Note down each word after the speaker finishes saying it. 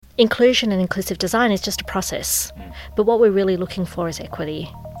inclusion and inclusive design is just a process. But what we're really looking for is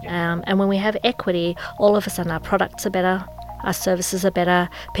equity. And when we have equity, all of a sudden our products are better, our services are better,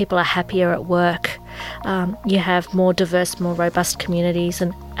 people are happier at work, you have more diverse, more robust communities.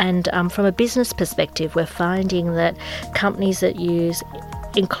 And from a business perspective, we're finding that companies that use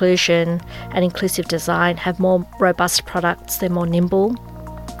inclusion and inclusive design have more robust products, they're more nimble,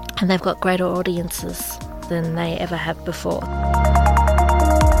 and they've got greater audiences than they ever have before.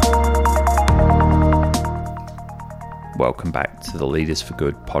 Welcome back to the Leaders for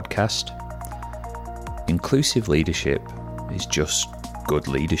Good podcast. Inclusive leadership is just good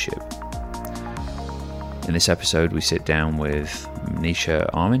leadership. In this episode, we sit down with Manisha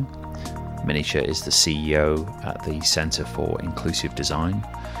Amin. Manisha is the CEO at the Centre for Inclusive Design.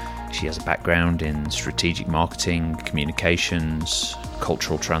 She has a background in strategic marketing, communications,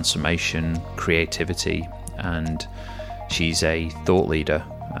 cultural transformation, creativity, and she's a thought leader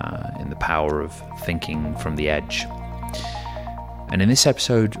in the power of thinking from the edge. And in this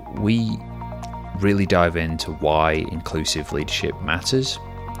episode, we really dive into why inclusive leadership matters,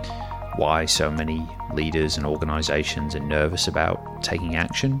 why so many leaders and organisations are nervous about taking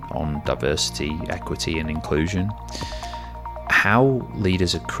action on diversity, equity and inclusion, how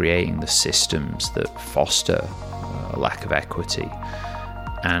leaders are creating the systems that foster a lack of equity,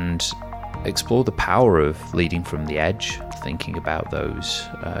 and explore the power of leading from the edge, thinking about those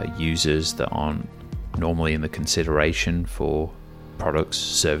users that aren't normally in the consideration for products,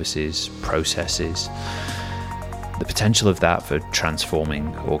 services, processes, the potential of that for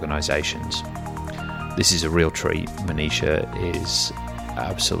transforming organisations. This is a real treat. Manisha is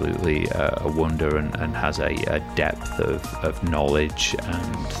absolutely a wonder and has a depth of knowledge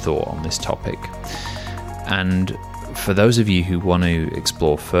and thought on this topic. And for those of you who want to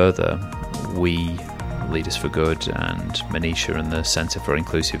explore further, we, Leaders for Good and Manisha and the Centre for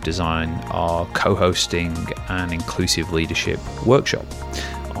Inclusive Design are co-hosting an inclusive leadership workshop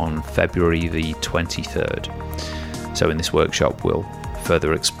on February the 23rd. So in this workshop, we'll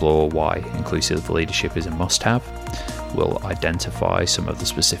further explore why inclusive leadership is a must-have. We'll identify some of the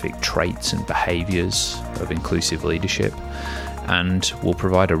specific traits and behaviours of inclusive leadership, and we'll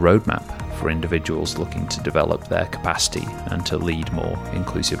provide a roadmap for individuals looking to develop their capacity and to lead more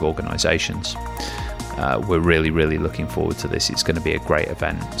inclusive organisations. We're really looking forward to this. It's going to be a great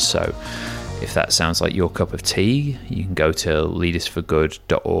event. So if that sounds like your cup of tea, you can go to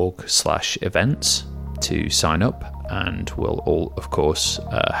leadersforgood.org/events to sign up, and we'll all, of course,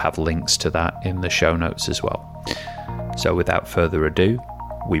 have links to that in the show notes as well. So without further ado,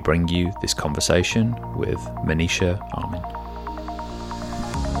 we bring you this conversation with Manisha Amin.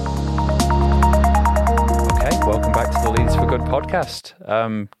 Okay, welcome back to the Leaders for Good podcast.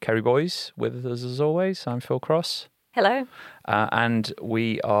 Kerry Boys with us as always. I'm Phil Cross. Hello. And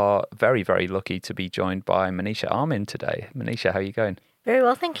we are very lucky to be joined by Manisha Amin today. Manisha, how are you going? Very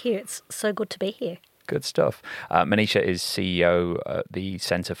well, thank you. It's so good to be here. Good stuff. Manisha is CEO at the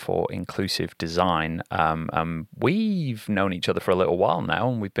Centre for Inclusive Design. We've known each other for a little while now,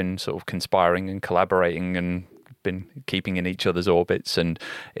 and we've been sort of conspiring and collaborating and been keeping in each other's orbits, and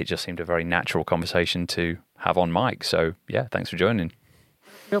it just seemed a very natural conversation to have on mic. So, yeah, thanks for joining.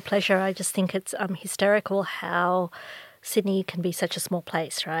 Real pleasure. I just think it's hysterical how Sydney can be such a small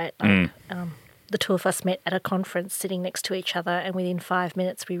place, right? The two of us met at a conference sitting next to each other, and within 5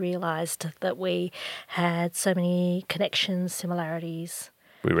 minutes we realised that we had so many connections, similarities.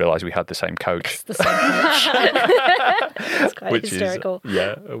 We realised we had the same coach. It's the same coach. It's quite hysterical.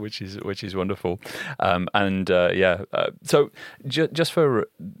 Which is wonderful. So just for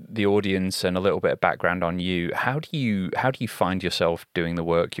the audience and a little bit of background on you, how do you find yourself doing the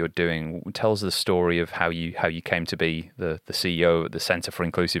work you're doing? Tell us the story of how you came to be the CEO at the Centre for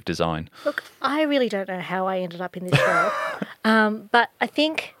Inclusive Design. Look, I really don't know how I ended up in this role, but I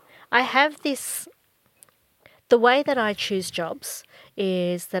think I have this. The way that I choose jobs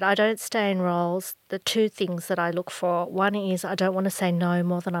is that I don't stay in roles. The two things that I look for, one is I don't want to say no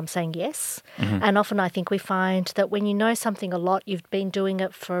more than I'm saying yes. Mm-hmm. And often I think we find that when you know something a lot, you've been doing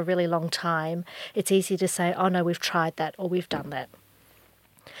it for a really long time, it's easy to say, oh no, we've tried that or we've done that.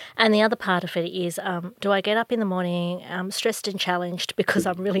 And the other part of it is, do I get up in the morning stressed and challenged because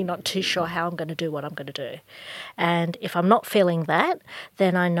I'm really not too sure how I'm going to do what I'm going to do? And if I'm not feeling that,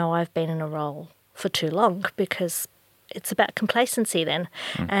 then I know I've been in a role for too long, because it's about complacency then.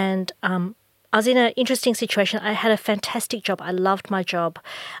 And I was in an interesting situation. I had a fantastic job. I loved my job.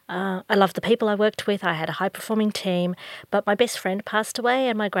 I loved the people I worked with. I had a high-performing team. But my best friend passed away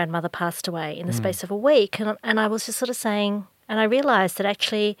and my grandmother passed away in the space of a week. And I was just sort of saying, and I realised that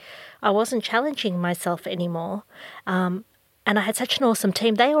actually I wasn't challenging myself anymore. and I had such an awesome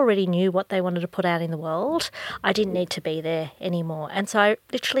team. They already knew what they wanted to put out in the world. I didn't need to be there anymore. And so I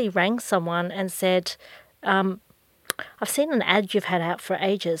literally rang someone and said, I've seen an ad you've had out for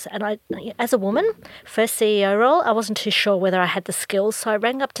ages. And I, as a woman, first CEO role, I wasn't too sure whether I had the skills. So I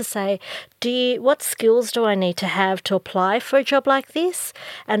rang up to say, what skills do I need to have to apply for a job like this?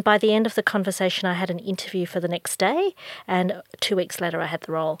 And by the end of the conversation, I had an interview for the next day. And 2 weeks later, I had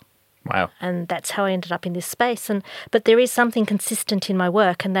the role. Wow. And that's how I ended up in this space. But there is something consistent in my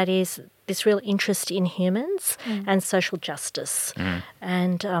work, and that is this real interest in humans and social justice.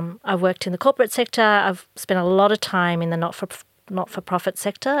 And I've worked in the corporate sector. I've spent a lot of time in the not-for-profit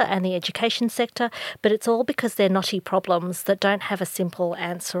sector and the education sector, but it's all because they're knotty problems that don't have a simple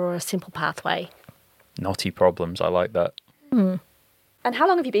answer or a simple pathway. Knotty problems. I like that. And how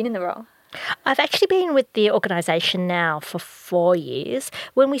long have you been in the role? I've actually been with the organisation now for 4 years.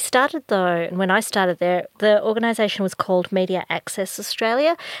 When we started though, and when I started there, the organisation was called Media Access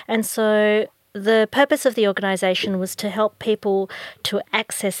Australia. And so the purpose of the organisation was to help people to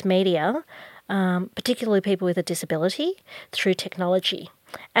access media, particularly people with a disability, through technology.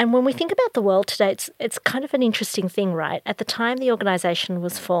 And when we think about the world today, it's kind of an interesting thing, right? At the time the organisation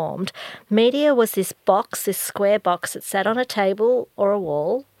was formed, media was this box, this square box that sat on a table or a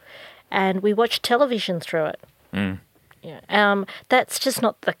wall, and we watched television through it. That's just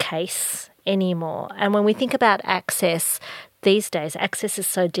not the case anymore. And when we think about access these days, access is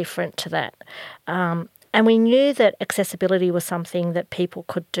so different to that. And we knew that accessibility was something that people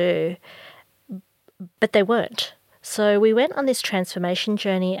could do, but they weren't. So we went on this transformation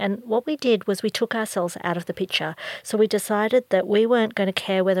journey, and what we did was we took ourselves out of the picture. So we decided that we weren't going to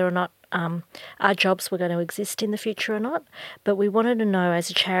care whether or not our jobs were going to exist in the future or not, but we wanted to know as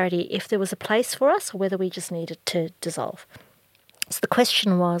a charity if there was a place for us or whether we just needed to dissolve. So the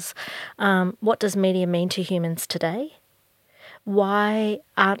question was, what does media mean to humans today? Why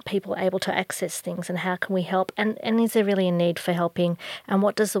aren't people able to access things, and how can we help? And is there really a need for helping? And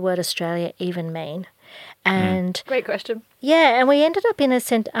what does the word Australia even mean? And great question. Yeah, and we ended up in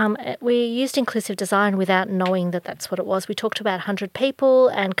we used inclusive design without knowing that that's what it was. We talked to about 100 people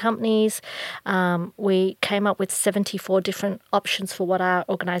and companies. We came up with 74 different options for what our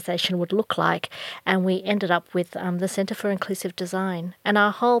organisation would look like, and we ended up with the Centre for Inclusive Design. And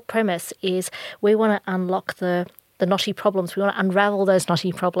our whole premise is we want to unlock the knotty problems. We want to unravel those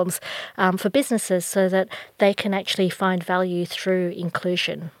knotty problems for businesses so that they can actually find value through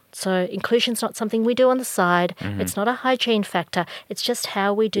inclusion. So inclusion's not something we do on the side. It's not a hygiene factor. It's just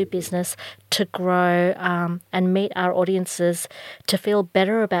how we do business to grow and meet our audiences, to feel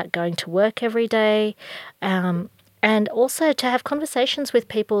better about going to work every day, and also to have conversations with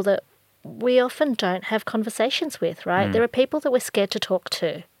people that we often don't have conversations with, right? There are people that we're scared to talk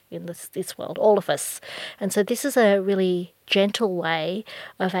to in this world, all of us. And so this is a really gentle way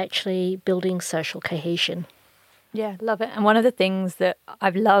of actually building social cohesion. Yeah, love it. And one of the things that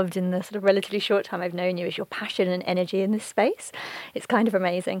I've loved in the sort of relatively short time I've known you is your passion and energy in this space. It's kind of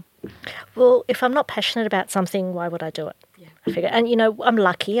amazing. Well, if I'm not passionate about something, why would I do it? Yeah. I figure, and I'm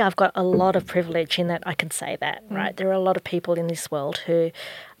lucky. I've got a lot of privilege in that I can say that, right? There are a lot of people in this world who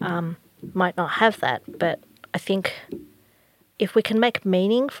might not have that, but I think if we can make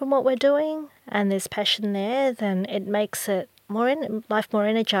meaning from what we're doing and there's passion there, then it makes it life more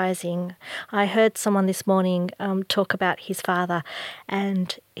energizing. I heard someone this morning talk about his father,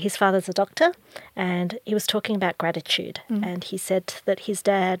 and his father's a doctor, and he was talking about gratitude. And he said that his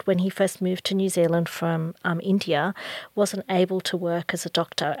dad, when he first moved to New Zealand from India, wasn't able to work as a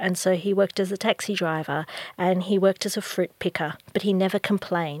doctor, and so he worked as a taxi driver and he worked as a fruit picker, but he never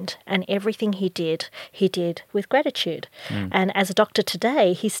complained, and everything he did with gratitude. And as a doctor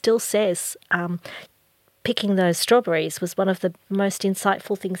today, he still says picking those strawberries was one of the most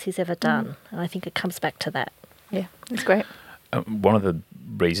insightful things he's ever done. And I think it comes back to that. Yeah, it's great. One of the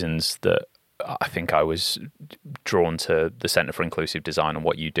reasons that I think I was drawn to the Centre for Inclusive Design and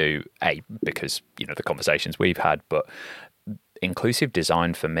what you do, because, the conversations we've had, but inclusive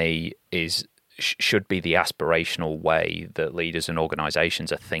design for me should be the aspirational way that leaders and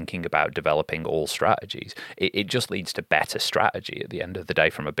organizations are thinking about developing all strategies. It just leads to better strategy at the end of the day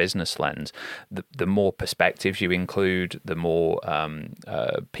from a business lens. The more perspectives you include, the more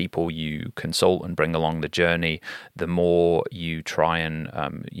people you consult and bring along the journey, the more you try and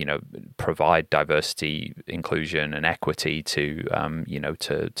provide diversity, inclusion, and equity to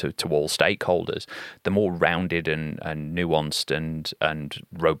all stakeholders, the more rounded and nuanced and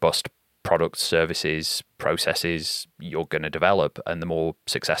robust products, services, processes you're going to develop, and the more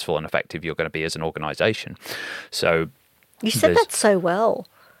successful and effective you're going to be as an organization. So you said that so well.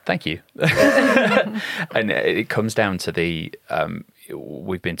 Thank you. And it comes down to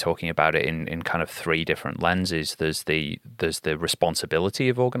we've been talking about it in kind of three different lenses. There's the responsibility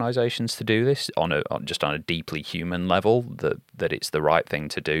of organizations to do this on a deeply human level, that it's the right thing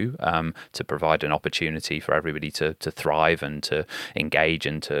to do, to provide an opportunity for everybody to thrive and to engage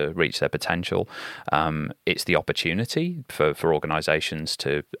and to reach their potential. It's the opportunity for organizations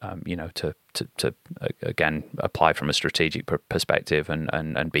to again apply from a strategic perspective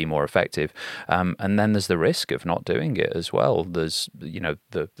and be more effective. And then there's the risk of not doing it as well. There's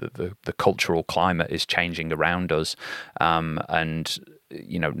the cultural climate is changing around us, and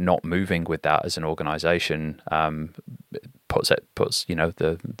not moving with that as an organization puts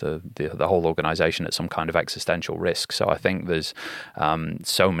the whole organization at some kind of existential risk. So I think there's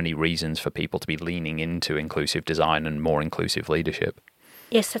so many reasons for people to be leaning into inclusive design and more inclusive leadership.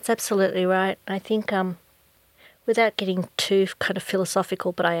 Yes, that's absolutely right. I think without getting too kind of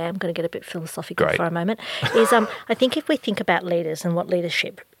philosophical, but I am going to get a bit philosophical for a moment, is I think if we think about leaders and what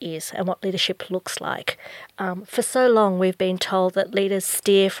leadership is and what leadership looks like, for so long we've been told that leaders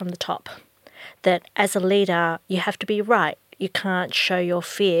steer from the top, that as a leader you have to be right. You can't show your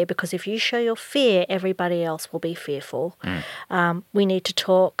fear, because if you show your fear, everybody else will be fearful. We need to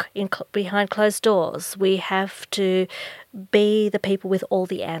talk behind closed doors. We have to be the people with all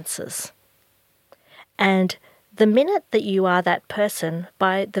the answers. And the minute that you are that person,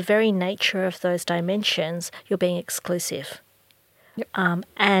 by the very nature of those dimensions, you're being exclusive. Yep.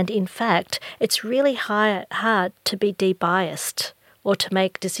 And in fact, it's really hard to be de-biased or to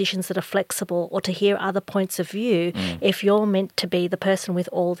make decisions that are flexible or to hear other points of view if you're meant to be the person with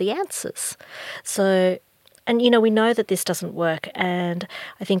all the answers. So, and we know that this doesn't work. And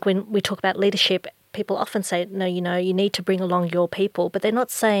I think when we talk about leadership, people often say, no, you need to bring along your people, but they're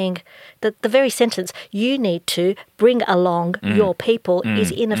not saying that the very sentence, you need to bring along your people, is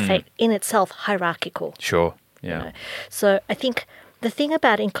in effect, in itself, hierarchical. Sure, yeah. So I think the thing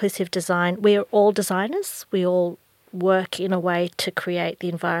about inclusive design, we're all designers, we all work in a way to create the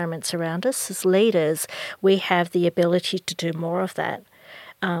environments around us. As leaders, we have the ability to do more of that.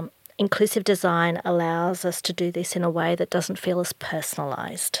 Inclusive design allows us to do this in a way that doesn't feel as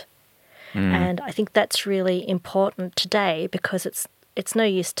personalised. And I think that's really important today, because it's no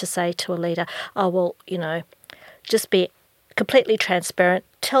use to say to a leader, oh, well, just be completely transparent,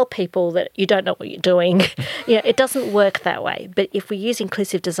 tell people that you don't know what you're doing. It doesn't work that way. But if we use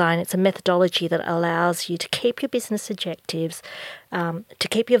inclusive design, it's a methodology that allows you to keep your business objectives, to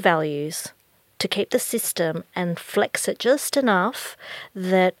keep your values, to keep the system and flex it just enough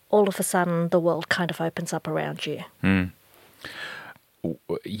that all of a sudden the world kind of opens up around you.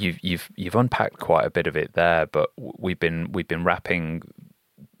 You've unpacked quite a bit of it there, but we've been wrapping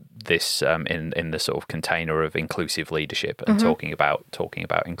this in the sort of container of inclusive leadership and talking about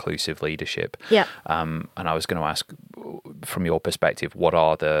inclusive leadership. Yeah. And I was going to ask, from your perspective, what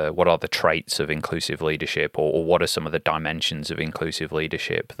are the traits of inclusive leadership, or what are some of the dimensions of inclusive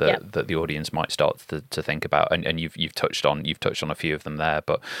leadership that the audience might start to think about? And you've touched on a few of them there,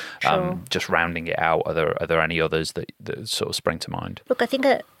 but just rounding it out, are there any others that sort of spring to mind? Look, I think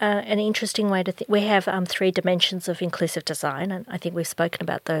an interesting way to think, we have 3 dimensions of inclusive design, and I think we've spoken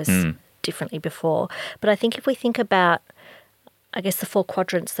about those differently before. But I think if we think about, I guess, the 4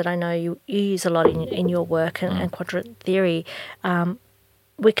 quadrants that I know you use a lot in your work and quadrant theory,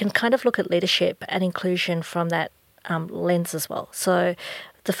 we can kind of look at leadership and inclusion from that lens as well. So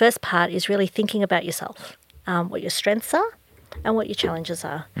the first part is really thinking about yourself, what your strengths are and what your challenges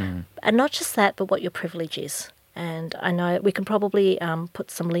are. And not just that, but what your privilege is. And I know we can probably put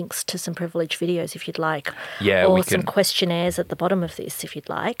some links to some privilege videos if you'd like, or some questionnaires at the bottom of this if you'd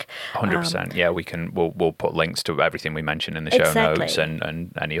like. 100%. Yeah, we can. We'll put links to everything we mention in the show notes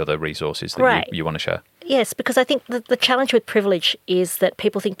and any other resources that you want to share. Yes, because I think the challenge with privilege is that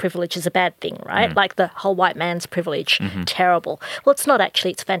people think privilege is a bad thing, right? Like the whole white man's privilege, terrible. Well, it's not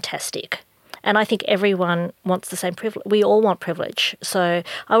actually. It's fantastic. And I think everyone wants the same privilege. We all want privilege. So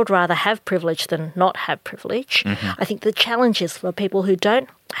I would rather have privilege than not have privilege. I think the challenge is for people who don't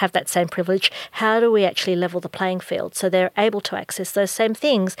have that same privilege, how do we actually level the playing field so they're able to access those same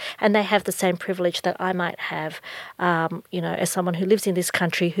things and they have the same privilege that I might have, as someone who lives in this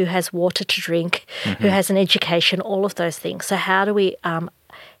country, who has water to drink, who has an education, all of those things. So how do we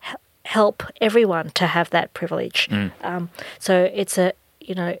help everyone to have that privilege? So it's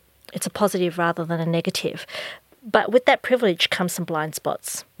a positive rather than a negative. But with that privilege comes some blind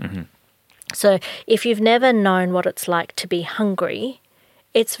spots. So if you've never known what it's like to be hungry,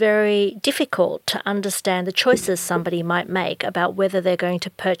 it's very difficult to understand the choices somebody might make about whether they're going to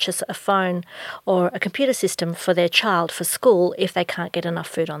purchase a phone or a computer system for their child for school if they can't get enough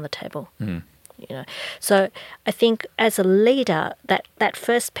food on the table. So I think as a leader, that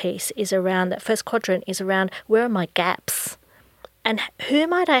first piece is around, that first quadrant is around, where are my gaps? And who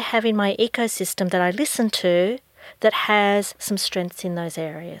might I have in my ecosystem that I listen to that has some strengths in those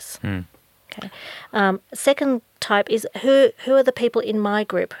areas? Okay. Second type is who are the people in my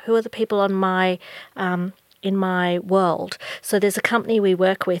group? Who are the people on my in my world? So there's a company we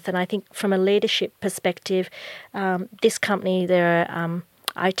work with, and I think from a leadership perspective, this company, they're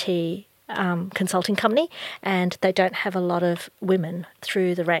IT consulting company, and they don't have a lot of women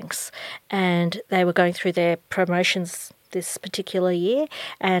through the ranks. And they were going through their promotions this particular year,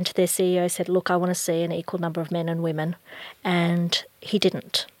 and their CEO said, look, I want to see an equal number of men and women. And he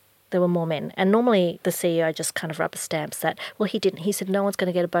didn't. There were more men. And normally the CEO just kind of rubber stamps that. Well, he didn't. He said, no one's going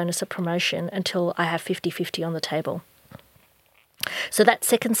to get a bonus or promotion until I have 50-50 on the table. So that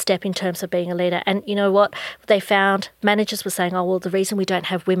second step in terms of being a leader. And you know what? They found managers were saying, oh, well, the reason we don't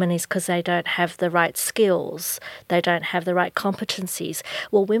have women is because they don't have the right skills. They don't have the right competencies.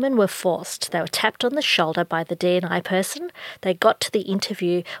 Well, women were forced. They were tapped on the shoulder by the D&I person. They got to the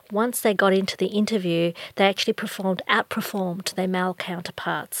interview. Once they got into the interview, they actually outperformed their male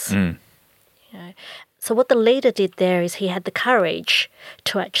counterparts. You know? So what the leader did there is he had the courage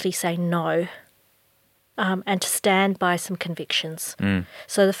to actually say no. And to stand by some convictions.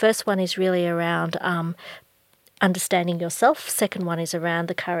 So the first one is really around understanding yourself. Second one is around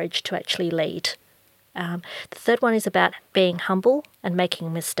the courage to actually lead. The third one is about being humble and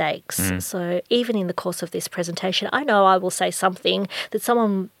making mistakes. So even in the course of this presentation, I know I will say something that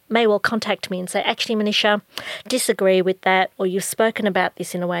someone may well contact me and say, actually, Manisha, disagree with that, or you've spoken about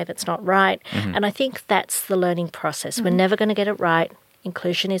this in a way that's not right. And I think that's the learning process. We're never going to get it right.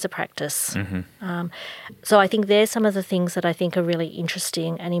 Inclusion is a practice. So I think there's some of the things that I think are really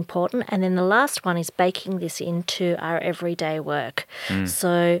interesting and important. And then the last one is baking this into our everyday work.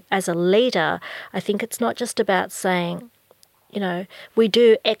 So as a leader, I think it's not just about saying, you know, we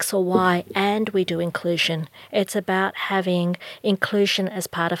do X or Y and we do inclusion. It's about having inclusion as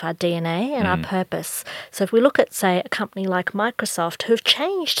part of our DNA and our purpose. So if we look at, say, a company like Microsoft, who've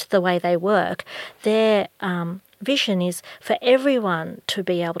changed the way they work, their vision is for everyone to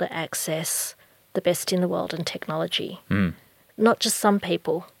be able to access the best in the world in technology, not just some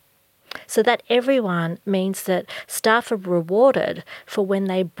people. So that everyone means that staff are rewarded for when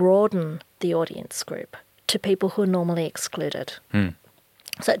they broaden the audience group to people who are normally excluded.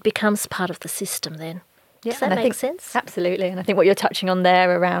 So it becomes part of the system then. Does that make sense? Absolutely. And I think what you're touching on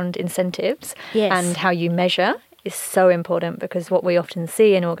there around incentives and how you measure is so important, because what we often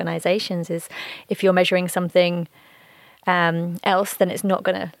see in organisations is if you're measuring something else, then it's not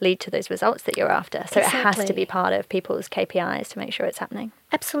going to lead to those results that you're after. So it has to be part of people's KPIs to make sure it's happening.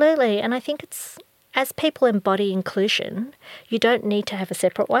 Absolutely. And I think it's, as people embody inclusion, you don't need to have a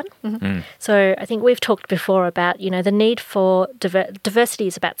separate one. So I think we've talked before about, you know, the need for diversity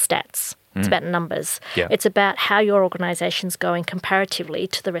is about stats. It's about numbers. It's about how your organisation's going comparatively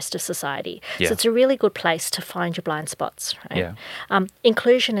to the rest of society. So it's a really good place to find your blind spots. Right?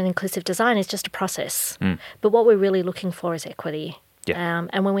 Inclusion and inclusive design is just a process. But what we're really looking for is equity.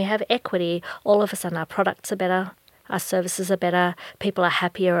 And when we have equity, all of a sudden our products are better, our services are better, people are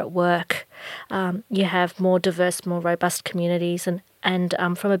happier at work. You have more diverse, more robust communities. And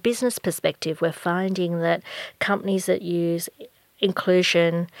from a business perspective, we're finding that companies that use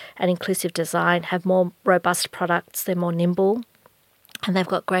inclusion and inclusive design have more robust products, they're more nimble, and they've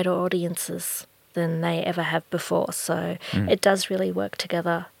got greater audiences than they ever have before. So it does really work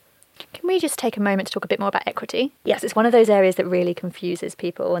together. Can we just take a moment to talk a bit more about equity? Yes. Because it's one of those areas that really confuses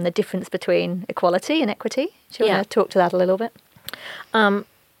people, and the difference between equality and equity. Do you want to talk to that a little bit?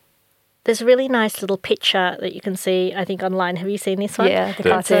 There's a really nice little picture that you can see, I think, online. Have you seen this one? Yeah, the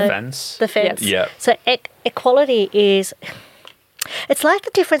cartoon. Fence. The fence. Yeah. So equality is... It's like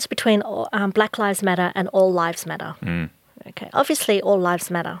the difference between Black Lives Matter and All Lives Matter. Okay, obviously all lives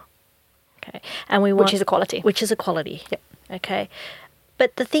matter. Okay, and we want, which is equality. Which is equality. Okay,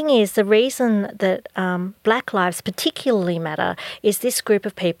 but the thing is, the reason that Black lives particularly matter is this group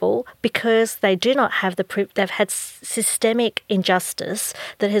of people, because they do not have they've had systemic injustice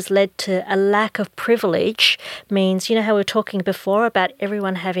that has led to a lack of privilege. Means, you know how we were talking before about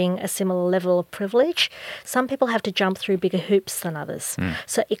everyone having a similar level of privilege? Some people have to jump through bigger hoops than others.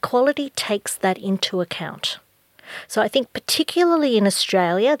 So equality takes that into account. So I think particularly in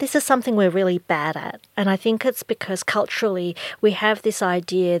Australia, this is something we're really bad at. And I think it's because culturally we have this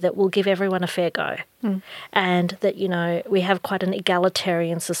idea that we'll give everyone a fair go and that, you know, we have quite an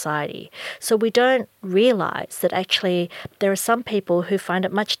egalitarian society. So we don't realise that actually there are some people who find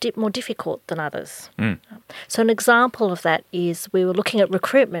it much more difficult than others. So an example of that is we were looking at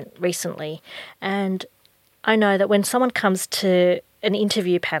recruitment recently, and I know that when someone comes to an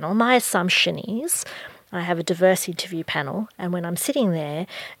interview panel, my assumption is I have a diverse interview panel, and when I'm sitting there,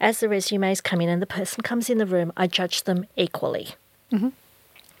 as the resumes come in and the person comes in the room, I judge them equally.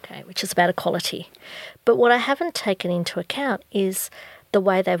 Okay, which is about equality. But what I haven't taken into account is the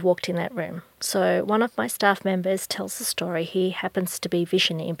way they've walked in that room. So one of my staff members tells the story. He happens to be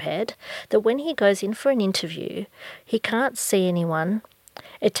vision impaired, that when he goes in for an interview, he can't see anyone.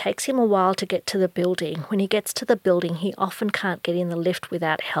 It takes him a while to get to the building. When he gets to the building, he often can't get in the lift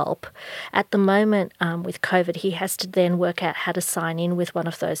without help. At the moment, with COVID, he has to then work out how to sign in with one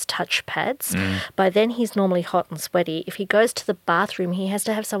of those touch pads. By then, he's normally hot and sweaty. If he goes to the bathroom, he has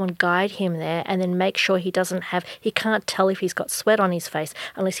to have someone guide him there and then make sure he can't tell if he's got sweat on his face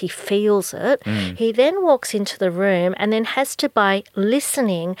unless he feels it. He then walks into the room and then has to, by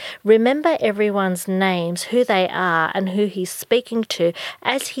listening, remember everyone's names, who they are and who he's speaking to,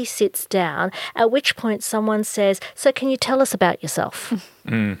 as he sits down, at which point someone says, "So can you tell us about yourself?"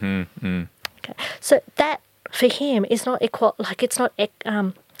 Okay. So that for him is not it's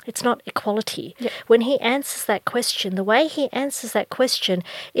not equality. Yep. When he answers that question, the way he answers that question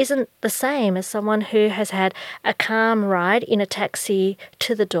isn't the same as someone who has had a calm ride in a taxi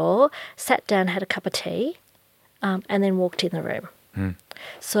to the door, sat down, had a cup of tea, and then walked in the room.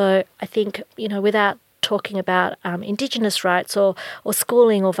 So I think, you know, without talking about Indigenous rights or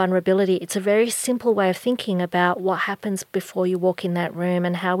schooling or vulnerability, it's a very simple way of thinking about what happens before you walk in that room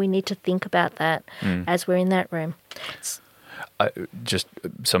and how we need to think about that as we're in that room. Just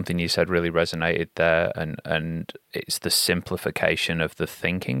something you said really resonated there, and it's the simplification of the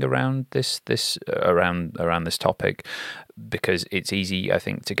thinking around this topic, because it's easy, I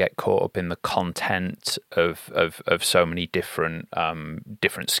think, to get caught up in the content of so many different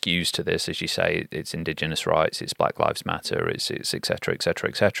skews to this. As you say, it's Indigenous rights, it's Black Lives Matter, it's et cetera, et cetera,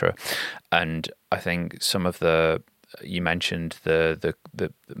 et cetera. And I think some of you mentioned the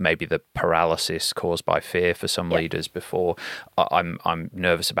maybe the paralysis caused by fear for some leaders before. I'm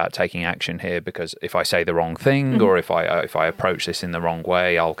nervous about taking action here because if I say the wrong thing or if I approach this in the wrong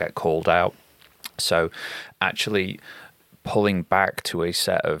way, I'll get called out. So actually pulling back to a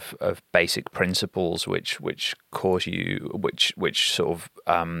set of basic principles which sort of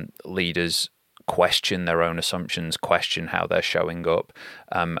leaders question their own assumptions, question how they're showing up,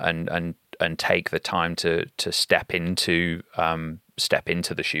 and take the time to step into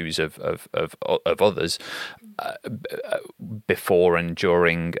the shoes of others before and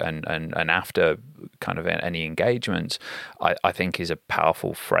during and after kind of any engagement, I think is a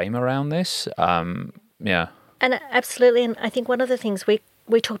powerful frame around this. And absolutely, and I think one of the things we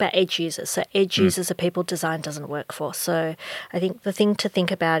talk about edge users. So edge users are people design doesn't work for. So I think the thing to think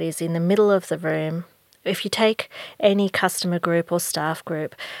about is in the middle of the room, if you take any customer group or staff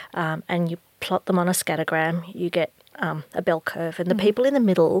group and you plot them on a scattergram, you get a bell curve. And the people in the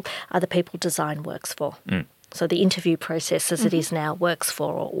middle are the people design works for. So the interview process as it is now works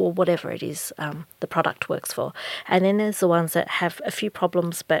for, or whatever it is the product works for. And then there's the ones that have a few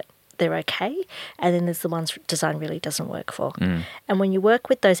problems but they're okay, and then there's the ones design really doesn't work for. And when you work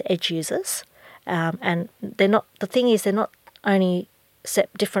with those edge users, and they're not only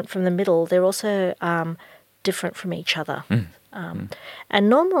different from the middle, they're also different from each other. And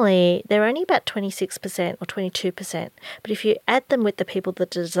normally they're only about 26% or 22%. But if you add them with the people that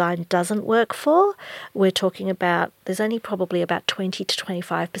design doesn't work for, we're talking about there's only probably about 20 to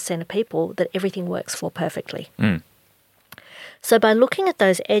 25% of people that everything works for perfectly. So by looking at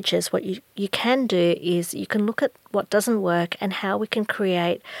those edges, what you can do is you can look at what doesn't work and how we can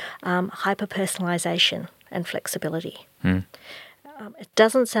create hyper-personalisation and flexibility. It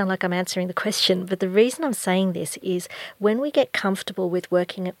doesn't sound like I'm answering the question, but the reason I'm saying this is when we get comfortable with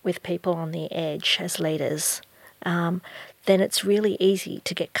working with people on the edge as leaders, then it's really easy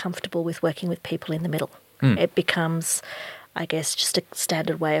to get comfortable with working with people in the middle. It becomes, I guess, just a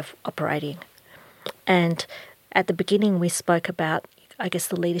standard way of operating. And at the beginning, we spoke about, I guess,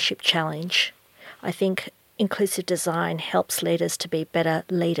 the leadership challenge. I think inclusive design helps leaders to be better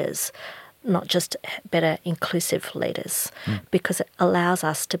leaders, not just better inclusive leaders, because it allows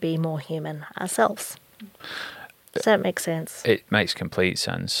us to be more human ourselves. Does that make sense? It makes complete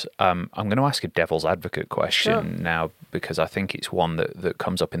sense. I'm going to ask a devil's advocate question now, because I think it's one that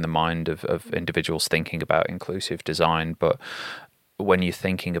comes up in the mind of individuals thinking about inclusive design. But when you're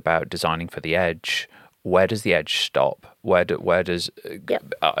thinking about designing for the edge, where does the edge stop? Where does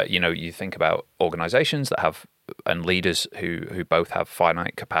you think about organizations that have, and leaders who both have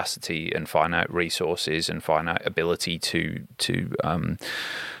finite capacity and finite resources and finite ability to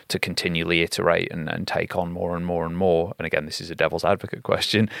continually iterate and take on more and more and more. And again, this is a devil's advocate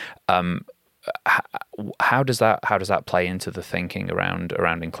question. How does that play into the thinking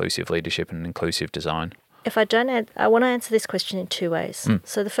around inclusive leadership and inclusive design? If I don't, I want to answer this question in two ways.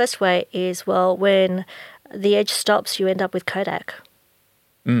 So the first way is, well, when the edge stops, you end up with Kodak.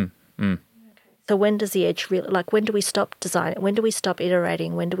 So when does the edge really, like, when do we stop designing? When do we stop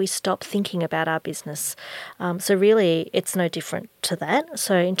iterating? When do we stop thinking about our business? So really, it's no different to that.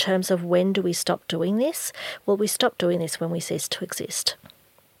 So in terms of when do we stop doing this? Well, we stop doing this when we cease to exist.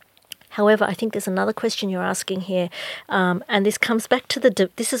 However, I think there's another question you're asking here, and this comes back to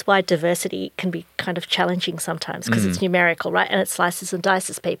this is why diversity can be kind of challenging sometimes, because it's numerical, right? And it slices and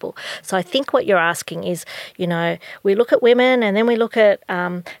dices people. So I think what you're asking is, we look at women, and then we look at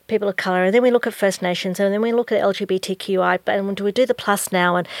people of colour, and then we look at First Nations, and then we look at LGBTQI, and do we do the plus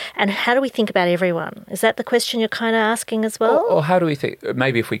now? And how do we think about everyone? Is that the question you're kind of asking as well? Or how do we think?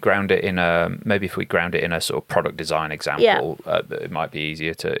 Maybe if we ground it in a sort of product design example, it might be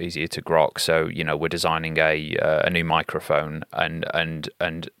easier to grok. So we're designing a new microphone,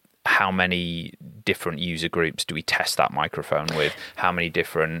 and how many different user groups do we test that microphone with? How many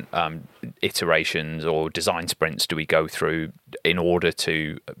different iterations or design sprints do we go through in order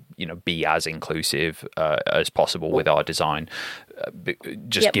to be as inclusive as possible with our design?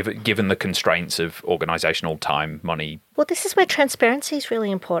 Given the constraints of organizational time, money. Well, this is where transparency is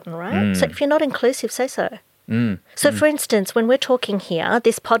really important, right? So if you're not inclusive, say so. So, for instance, when we're talking here,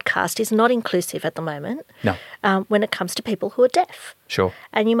 this podcast is not inclusive at the moment. No. When it comes to people who are deaf. Sure.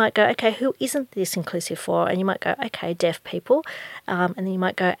 And you might go, okay, who isn't this inclusive for? And you might go, okay, deaf people. And then you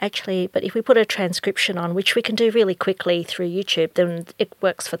might go, actually, but if we put a transcription on, which we can do really quickly through YouTube, then it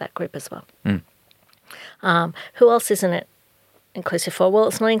works for that group as well. Who else isn't it inclusive for? Well,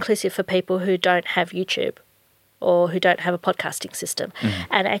 it's not inclusive for people who don't have YouTube or who don't have a podcasting system.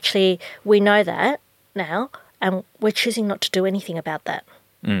 And actually, we know that now, and we're choosing not to do anything about that.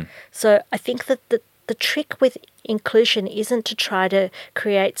 So I think that the trick with inclusion isn't to try to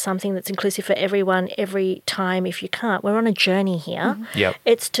create something that's inclusive for everyone every time if you can't. We're on a journey here.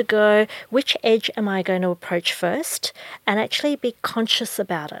 It's to go, which edge am I going to approach first, and actually be conscious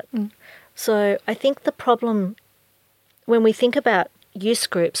about it. So I think the problem when we think about use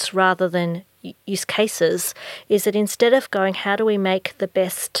groups rather than use cases is that instead of going, how do we make the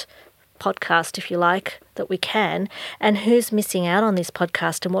best podcast, if you like, that we can, and who's missing out on this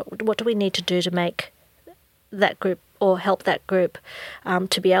podcast, and what do we need to do to make that group or help that group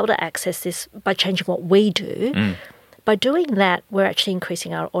to be able to access this by changing what we do. By doing that, we're actually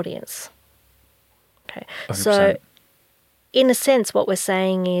increasing our audience. Okay, 100%. So in a sense, what we're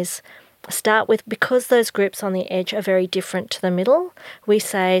saying is start with, because those groups on the edge are very different to the middle, we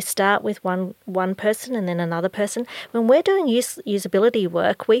say start with one person and then another person. When we're doing usability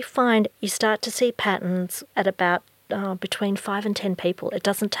work, we find you start to see patterns at about between 5 and 10 people. It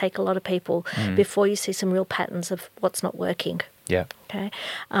doesn't take a lot of people before you see some real patterns of what's not working. Yeah. Okay.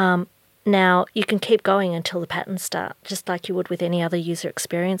 Now, you can keep going until the patterns start, just like you would with any other user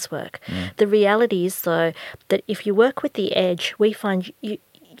experience work. The reality is, though, that if you work with the edge, we find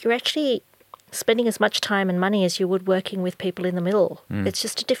you're actually spending as much time and money as you would working with people in the middle. It's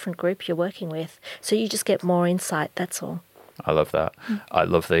just a different group you're working with. So you just get more insight, that's all. I love that. I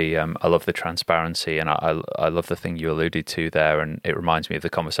love the transparency, and I love the thing you alluded to there, and it reminds me of the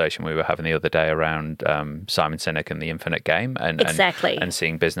conversation we were having the other day around Simon Sinek and the infinite game, and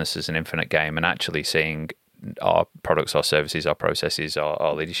seeing business as an infinite game, and actually seeing our products, our services, our processes,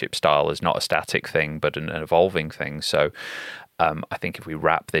 our leadership style as not a static thing, but an evolving thing. So I think if we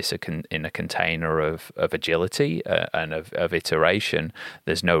wrap this in a container of agility and of iteration,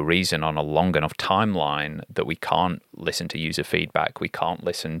 there's no reason on a long enough timeline that we can't listen to user feedback. We can't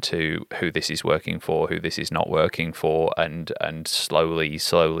listen to who this is working for, who this is not working for, and slowly,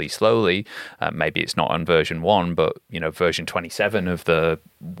 maybe it's not on version 1, but version 27 of the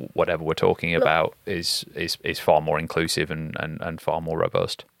whatever we're talking about is far more inclusive and far more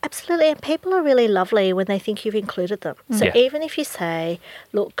robust. Absolutely, and people are really lovely when they think you've included them. So even if you say,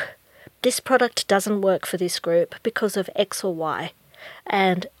 look, this product doesn't work for this group because of X or Y,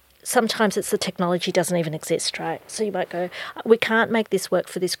 and sometimes it's the technology doesn't even exist, right? So you might go, we can't make this work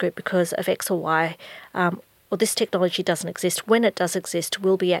for this group because of X or Y. or this technology doesn't exist. When it does exist,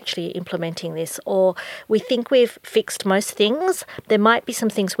 we'll be actually implementing this. Or we think we've fixed most things. There might be some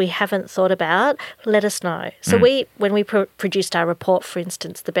things we haven't thought about. Let us know. So when we produced our report, for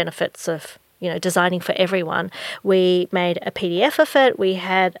instance, the benefits of designing for everyone, we made a PDF of it. We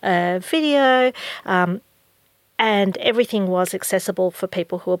had a video, and everything was accessible for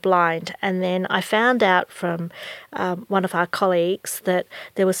people who are blind. And then I found out from one of our colleagues that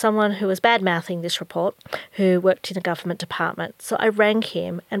there was someone who was bad-mouthing this report who worked in a government department. So I rang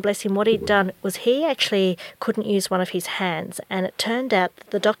him, and bless him, what he'd done was he actually couldn't use one of his hands. And it turned out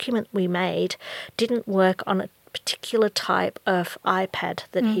that the document we made didn't work on a particular type of iPad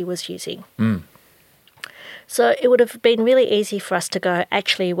that he was using. So it would have been really easy for us to go,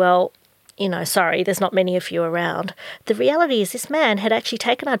 actually, well, sorry, there's not many of you around. The reality is this man had actually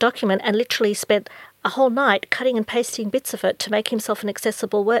taken our document and literally spent a whole night cutting and pasting bits of it to make himself an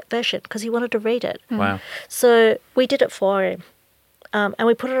accessible version because he wanted to read it. Wow. So we did it for him. And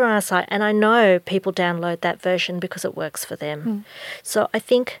we put it on our site. And I know people download that version because it works for them. So I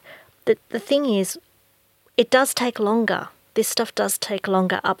think that the thing is, it does take longer. This stuff does take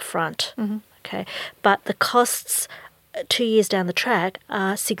longer up front. Okay. But the costs 2 years down the track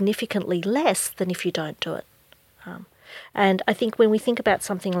are significantly less than if you don't do it. And I think when we think about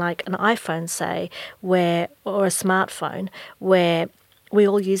something like an iPhone, say, or a smartphone, where we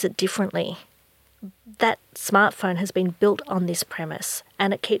all use it differently, that smartphone has been built on this premise,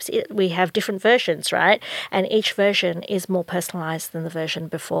 and it keeps it. We have different versions, right? And each version is more personalised than the version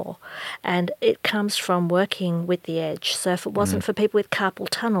before, and it comes from working with the edge. So if it wasn't for people with carpal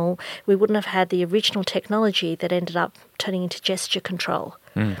tunnel, we wouldn't have had the original technology that ended up turning into gesture control.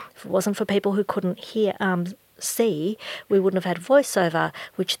 If it wasn't for people who couldn't see, we wouldn't have had voiceover,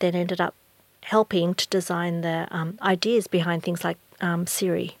 which then ended up helping to design the ideas behind things like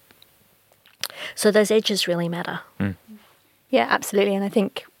Siri. So those edges really matter. Yeah, absolutely. And I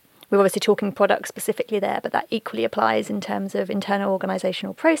think we're obviously talking products specifically there, but that equally applies in terms of internal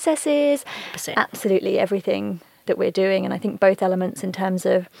organisational processes, 100%. Absolutely everything that we're doing. And I think both elements in terms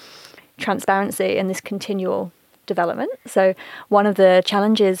of transparency and this continual development. So one of the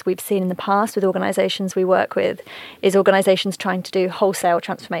challenges we've seen in the past with organisations we work with is organisations trying to do wholesale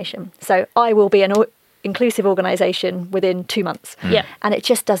transformation. So I will be an inclusive organisation within 2 months. And it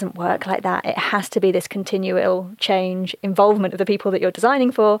just doesn't work like that. It has to be this continual change, involvement of the people that you're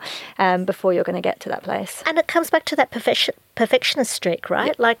designing for before you're going to get to that place. And it comes back to that perfectionist streak,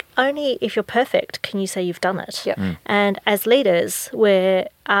 right? Like only if you're perfect can you say you've done it. And as leaders, we're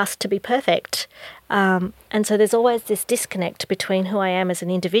asked to be perfect. And so there's always this disconnect between who I am as an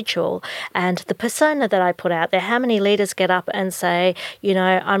individual and the persona that I put out there. How many leaders get up and say,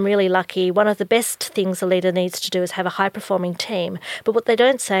 I'm really lucky. One of the best things a leader needs to do is have a high-performing team. But what they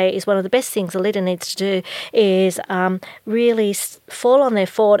don't say is one of the best things a leader needs to do is really fall on their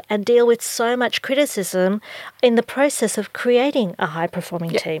forward and deal with so much criticism in the process of creating a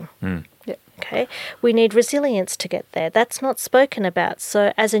high-performing team. Okay, we need resilience to get there. That's not spoken about.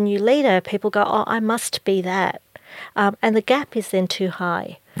 So as a new leader, people go, I must be that. And the gap is then too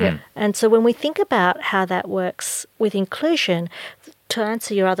high. And so when we think about how that works with inclusion, to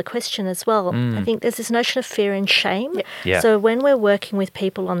answer your other question as well, I think there's this notion of fear and shame. So when we're working with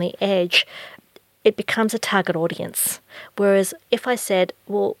people on the edge, it becomes a target audience. Whereas if I said,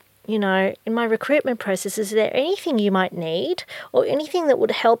 well, in my recruitment process, is there anything you might need or anything that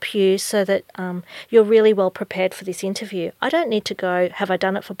would help you so that you're really well prepared for this interview? I don't need to go, have I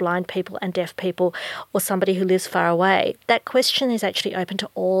done it for blind people and deaf people or somebody who lives far away? That question is actually open to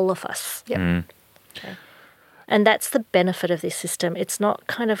all of us. Okay. And that's the benefit of this system. It's not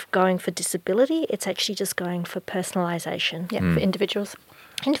kind of going for disability. It's actually just going for personalisation. For individuals.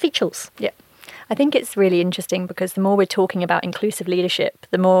 I think it's really interesting because the more we're talking about inclusive leadership,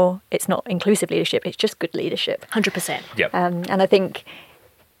 the more it's not inclusive leadership, it's just good leadership. 100%. And I think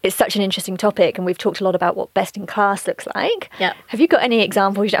it's such an interesting topic, and we've talked a lot about what best in class looks like. Have you got any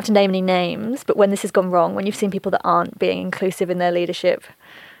examples? You don't have to name any names, but when this has gone wrong, when you've seen people that aren't being inclusive in their leadership?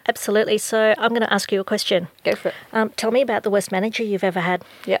 Absolutely. So I'm going to ask you a question. Go for it. Tell me about the worst manager you've ever had.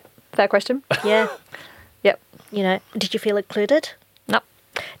 Fair question. Did you feel included? No.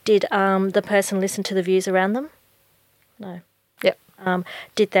 Did the person listen to the views around them? No.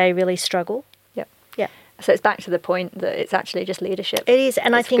 Did they really struggle? So it's back to the point that it's actually just leadership. It is.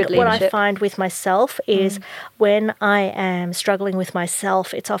 And I think what I find with myself is when I am struggling with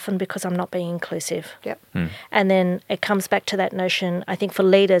myself, it's often because I'm not being inclusive. And then it comes back to that notion, I think for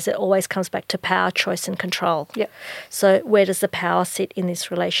leaders, it always comes back to power, choice and control. So where does the power sit in this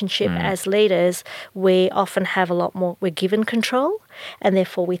relationship? As leaders, we often have a lot more, we're given control and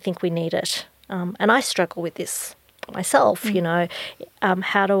therefore we think we need it. and I struggle with this myself,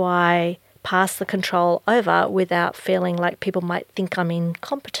 how do I pass the control over without feeling like people might think I'm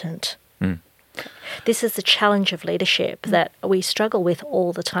incompetent? This is the challenge of leadership that we struggle with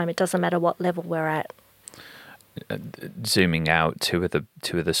all the time. It doesn't matter what level we're at. Zooming out, two of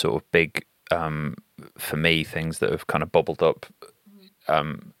the sort of big, for me, things that have kind of bubbled up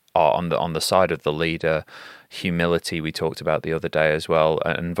are on the side of the leader. Humility, we talked about the other day as well,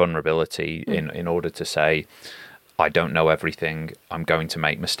 and vulnerability in order to say, I don't know everything. I'm going to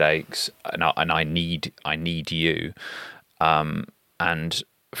make mistakes, and I need you. And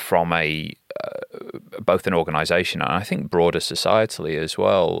from both an organisation and I think broader societally as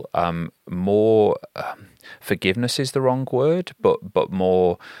well, more forgiveness is the wrong word, but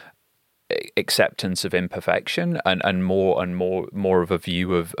more acceptance of imperfection and more of a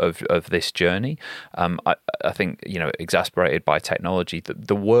view of this journey. I think, exasperated by technology,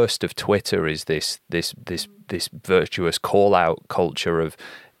 the worst of Twitter is this virtuous call out culture of,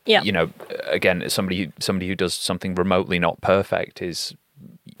 again, somebody who does something remotely not perfect is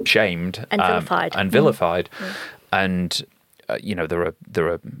shamed and vilified. And there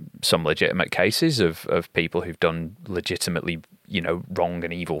are some legitimate cases of people who've done legitimately wrong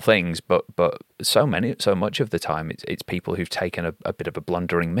and evil things, but so much of the time it's people who've taken a bit of a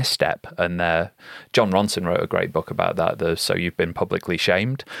blundering misstep. And John Ronson wrote a great book about that, So You've Been Publicly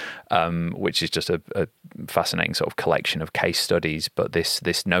Shamed, which is just a fascinating sort of collection of case studies. But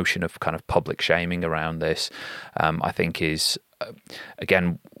this notion of kind of public shaming around this, I think is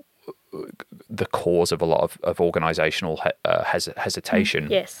again the cause of a lot of organisational hesitation.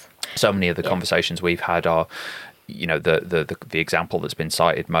 Yes. So many of the conversations we've had are, the example that's been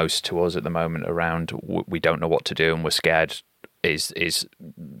cited most to us at the moment around we don't know what to do and we're scared is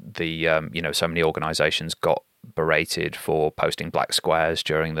the so many organisations got berated for posting black squares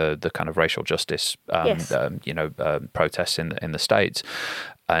during the kind of racial justice protests in the States.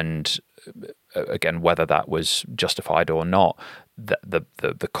 And again, whether that was justified or not,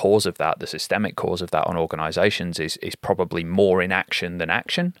 the cause of that, the systemic cause of that on organisations is probably more inaction than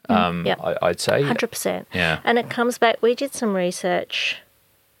action. I'd say 100%. Yeah, and it comes back. We did some research.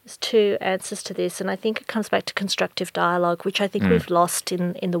 There's two answers to this, and I think it comes back to constructive dialogue, which I think we've lost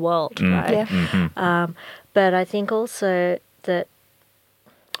in the world, right? Yeah. Mm-hmm. But I think also that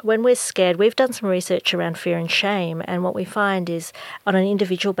when we're scared, we've done some research around fear and shame, and what we find is on an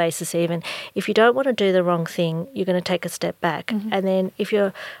individual basis even, if you don't want to do the wrong thing, you're going to take a step back. Mm-hmm. And then if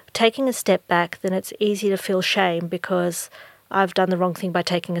you're taking a step back, then it's easy to feel shame because I've done the wrong thing by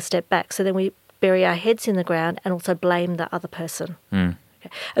taking a step back. So then we bury our heads in the ground and also blame the other person.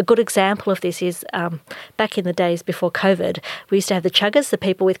 A good example of this is back in the days before COVID, we used to have the chuggers, the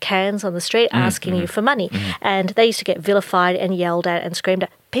people with cans on the street asking you for money. And they used to get vilified and yelled at and screamed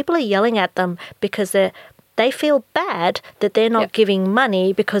at. People are yelling at them because they feel bad that they're not giving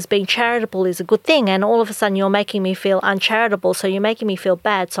money because being charitable is a good thing. And all of a sudden you're making me feel uncharitable, so you're making me feel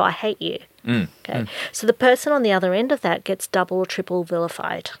bad, so I hate you. So the person on the other end of that gets double or triple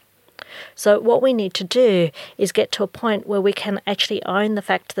vilified. So what we need to do is get to a point where we can actually own the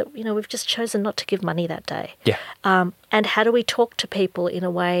fact that, we've just chosen not to give money that day. Yeah. And how do we talk to people in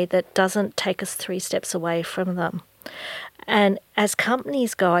a way that doesn't take us 3 steps away from them? And as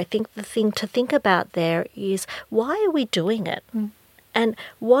companies go, I think the thing to think about there is, why are we doing it? And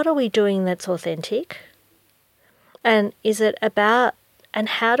what are we doing that's authentic? And is it about, and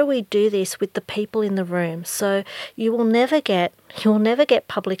how do we do this with the people in the room? So you will never get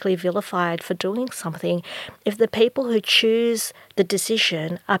publicly vilified for doing something if the people who choose the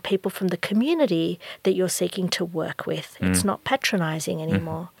decision are people from the community that you're seeking to work with. It's not patronising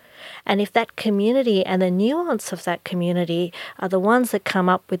anymore. And if that community and the nuance of that community are the ones that come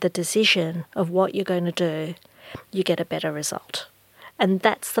up with the decision of what you're going to do, you get a better result. And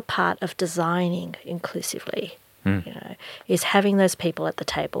that's the part of designing inclusively. Is having those people at the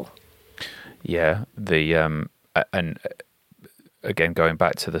table. Yeah, and again, going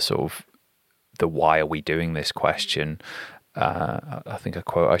back to the sort of the why are we doing this question, I think a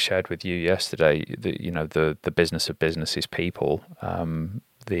quote I shared with you yesterday, the business of business is people.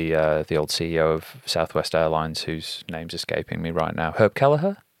 The old CEO of Southwest Airlines, whose name's escaping me right now, Herb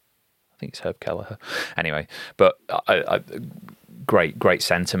Kelleher? I think it's Herb Kelleher. Anyway, but great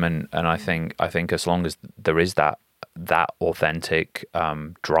sentiment, and I think as long as there is that authentic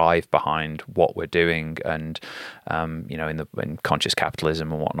drive behind what we're doing, and in conscious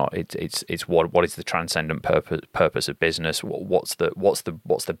capitalism and whatnot, it's what is the transcendent purpose of business? What's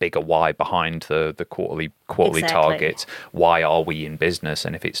the bigger why behind the quarterly exactly. targets? Why are we in business?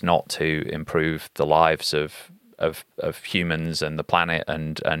 And if it's not to improve the lives of humans and the planet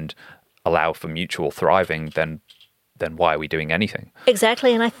and allow for mutual thriving, then why are we doing anything?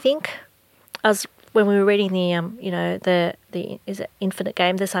 Exactly. And I think when we were reading the is it Infinite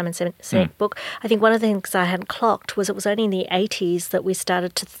Game, the Simon Sinek book, I think one of the things I hadn't clocked was it was only in the 80s that we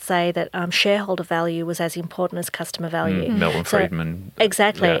started to say that shareholder value was as important as customer value. Milton Friedman.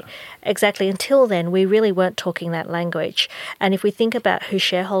 Exactly. Until then, we really weren't talking that language. And if we think about who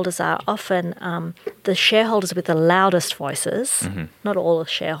shareholders are, often the shareholders with the loudest voices, not all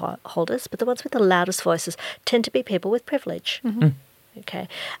shareholders, but the ones with the loudest voices, tend to be people with privilege. Okay.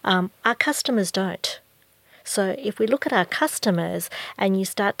 Our customers don't. So if we look at our customers and you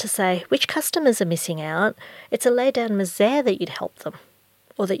start to say, which customers are missing out, it's a lay down misère that you'd help them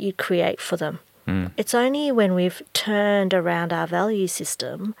or that you'd create for them. It's only when we've turned around our value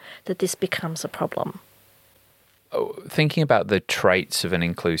system that this becomes a problem. Thinking about the traits of an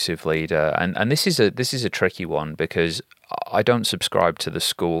inclusive leader, and this is a tricky one, because I don't subscribe to the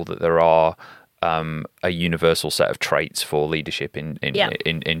school that there are a universal set of traits for leadership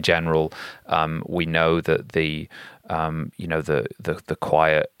in general. We know that the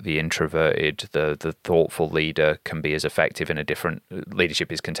quiet, the introverted, the thoughtful leader can be as effective in a different.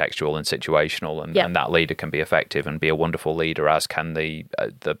 Leadership is contextual and situational, and that leader can be effective and be a wonderful leader, as can the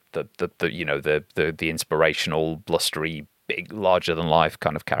inspirational, blustery, big, larger than life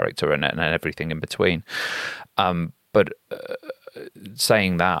kind of character, and everything in between. But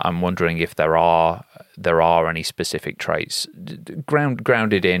saying that, I'm wondering if there are any specific traits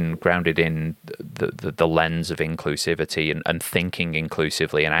grounded in the lens of inclusivity and thinking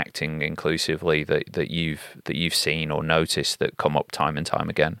inclusively and acting inclusively that you've seen or noticed that come up time and time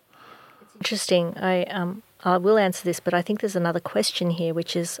again. It's interesting. I will answer this, but I think there's another question here,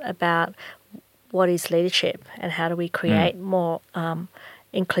 which is about what is leadership and how do we create more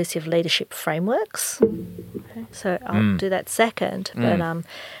inclusive leadership frameworks. Okay, so I'll do that second. But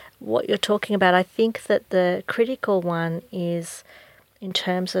what you're talking about, I think that the critical one is, in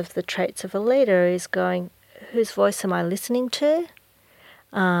terms of the traits of a leader, is going, whose voice am I listening to?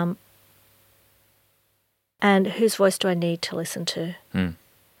 And whose voice do I need to listen to?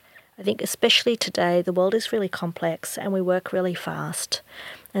 I think especially today, the world is really complex and we work really fast.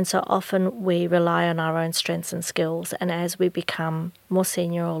 And so often we rely on our own strengths and skills. And as we become more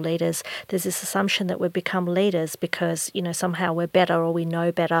senior or leaders, there's this assumption that we become leaders because, somehow we're better or we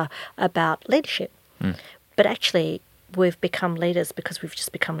know better about leadership. But actually, we've become leaders because we've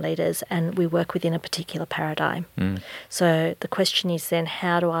just become leaders and we work within a particular paradigm. So the question is then,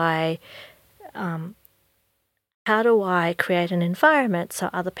 how do I create an environment so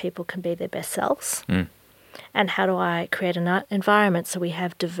other people can be their best selves? And how do I create an environment so we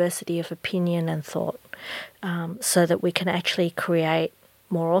have diversity of opinion and thought, so that we can actually create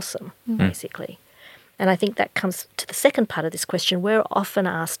more awesome, basically? And I think that comes to the second part of this question. We're often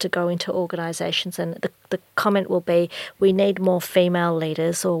asked to go into organisations and the comment will be, we need more female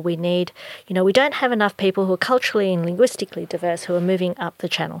leaders, or we need, we don't have enough people who are culturally and linguistically diverse who are moving up the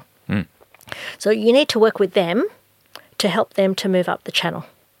channel. So you need to work with them to help them to move up the channel.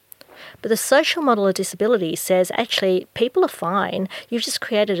 But the social model of disability says, actually, people are fine. You've just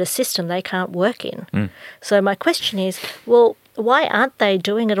created a system they can't work in. So my question is, well, why aren't they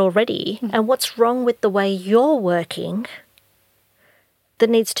doing it already? And what's wrong with the way you're working that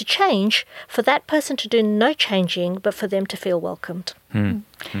needs to change for that person to do no changing, but for them to feel welcomed?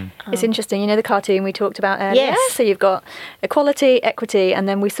 It's interesting, the cartoon we talked about earlier. Yes. So you've got equality, equity, and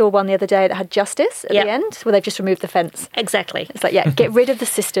then we saw one the other day that had justice at the end, where they've just removed the fence. Exactly. It's like, get rid of the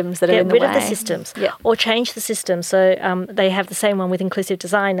systems that are in the way. Get rid of the systems, or change the system. So they have the same one with inclusive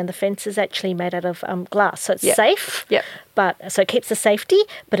design, and the fence is actually made out of glass, so it's safe. But so it keeps the safety,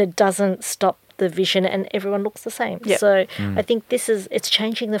 but it doesn't stop the vision, and everyone looks the same. So I think it's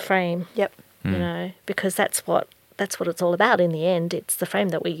changing the frame. Because that's what it's all about in the end. It's the frame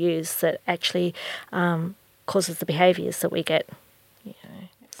that we use that actually causes the behaviours that we get.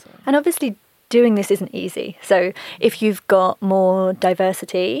 And obviously doing this isn't easy. So if you've got more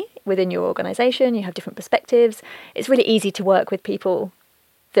diversity within your organisation, you have different perspectives, it's really easy to work with people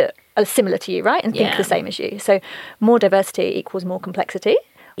that are similar to you, right? And think the same as you. So more diversity equals more complexity.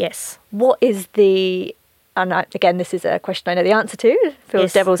 Yes. What is again, this is a question I know the answer to,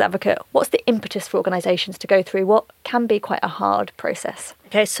 feels devil's advocate. What's the impetus for organisations to go through what can be quite a hard process?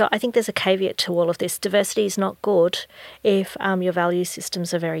 Okay, so I think there's a caveat to all of this. Diversity is not good if your value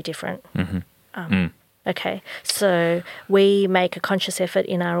systems are very different. Okay, so we make a conscious effort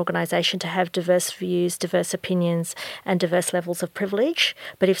in our organisation to have diverse views, diverse opinions, and diverse levels of privilege.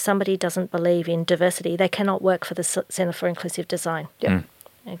 But if somebody doesn't believe in diversity, they cannot work for the Centre for Inclusive Design.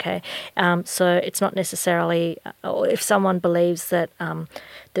 Okay, so it's not necessarily, or if someone believes that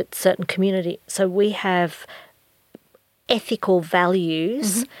that certain community, so we have ethical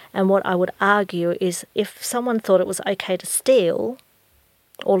values, and what I would argue is if someone thought it was okay to steal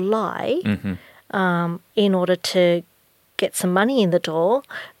or lie in order to get some money in the door,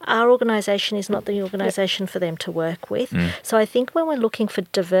 our organisation is not the organisation for them to work with. So I think when we're looking for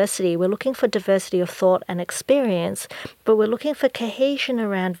diversity of thought and experience, but we're looking for cohesion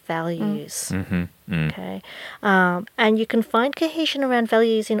around values. Okay, and you can find cohesion around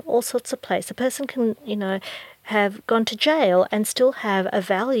values in all sorts of places. A person can, have gone to jail and still have a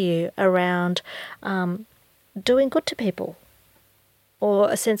value around doing good to people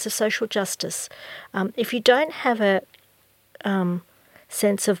or a sense of social justice. If you don't have a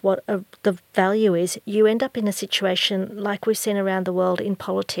sense of what the value is, you end up in a situation like we've seen around the world in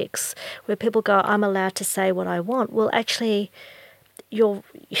politics, where people go, I'm allowed to say what I want. Well, actually,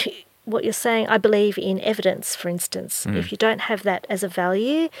 what you're saying, I believe in evidence, for instance. If you don't have that as a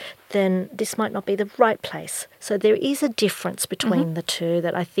value, then this might not be the right place. So there is a difference between the two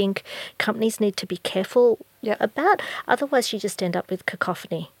that I think companies need to be careful about. Otherwise, you just end up with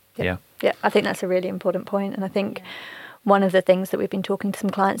cacophony. Yeah, I think that's a really important point. And I think one of the things that we've been talking to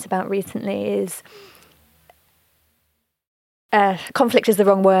some clients about recently is conflict is the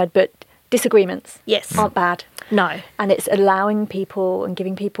wrong word, but disagreements aren't bad. No. And it's allowing people and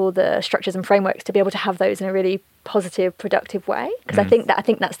giving people the structures and frameworks to be able to have those in a really positive, productive way. Because I think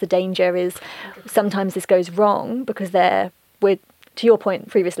that's the danger, is sometimes this goes wrong because to your point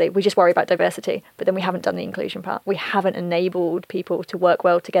previously, we just worry about diversity, but then we haven't done the inclusion part. We haven't enabled people to work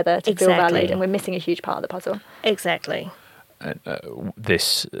well together, to feel valued, and we're missing a huge part of the puzzle. Exactly. I'm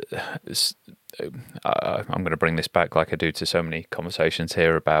going to bring this back like I do to so many conversations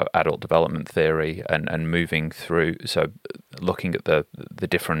here about adult development theory and moving through. So looking at the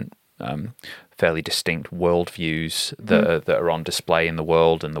different fairly distinct worldviews that are on display in the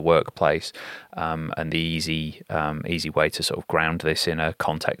world and the workplace, and the easy way to sort of ground this in a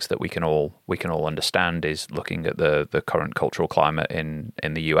context that we can all understand is looking at the current cultural climate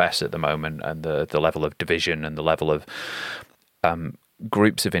in the US at the moment, and the level of division and the level of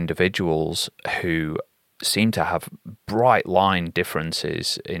groups of individuals who seem to have bright line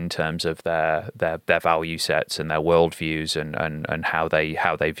differences in terms of their value sets and their worldviews and how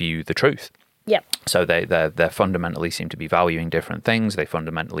they view the truth. Yep. So they fundamentally seem to be valuing different things. They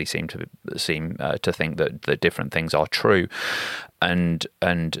fundamentally seem to think that different things are true, and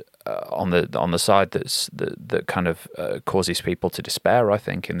on the side that kind of causes people to despair, I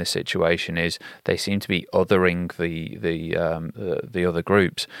think, in this situation is they seem to be othering the other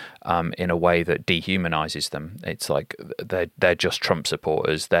groups in a way that dehumanizes them. It's like they're just Trump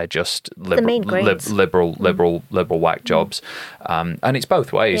supporters. They're just liberal whack jobs, and it's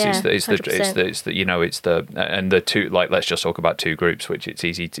both ways. Yeah, it's the two, like, let's just talk about two groups, which it's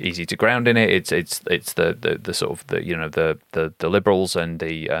easy to ground in it. It's the sort of the liberals and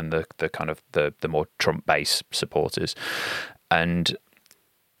the kind of the more Trump base supporters. And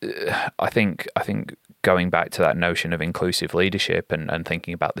I think going back to that notion of inclusive leadership and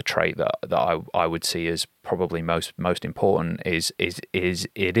thinking about the trait that I would see as probably most important is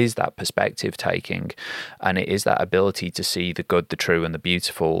that perspective taking, and it is that ability to see the good, the true, and the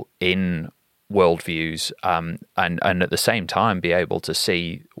beautiful in worldviews, and at the same time be able to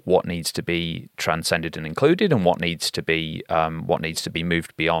see what needs to be transcended and included, and what needs to be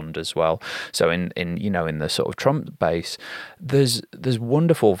moved beyond as well. So in the sort of Trump base, there's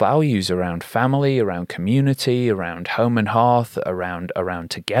wonderful values around family, around community, around home and hearth, around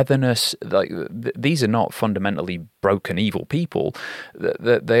togetherness. Like these are not fundamentally broken, evil people.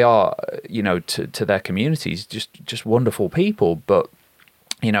 They are, to their communities, just wonderful people, but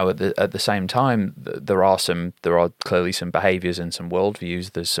at the same time, there are clearly some behaviours and some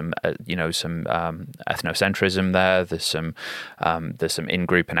worldviews. There's some ethnocentrism there. There's some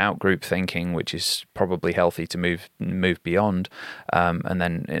in-group and out-group thinking, which is probably healthy to move beyond. And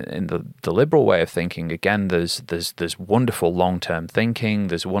then in the liberal way of thinking, again, there's wonderful long-term thinking.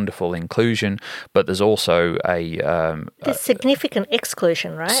 There's wonderful inclusion, but there's also there's significant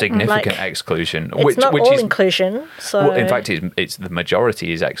exclusion, right? Significant exclusion. It's not all inclusion. So well, in fact, it's the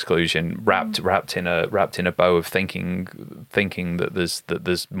majority is exclusion wrapped in a bow of thinking that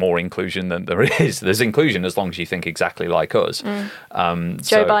there's more inclusion than there is. There's inclusion as long as you think exactly like us. Joe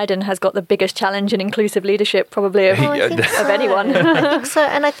Biden has got the biggest challenge in inclusive leadership probably of anyone. I think so,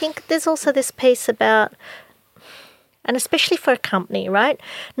 and I think there's also this piece about, and especially for a company, right?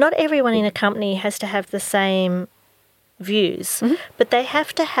 Not everyone in a company has to have the same views, but they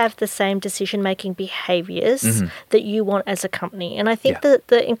have to have the same decision-making behaviours that you want as a company. And I think that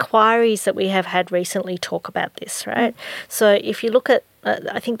the inquiries that we have had recently talk about this, right? So if you look at,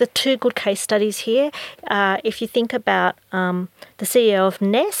 I think the two good case studies here, if you think about the CEO of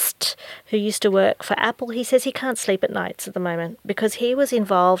Nest, who used to work for Apple, he says he can't sleep at nights at the moment because he was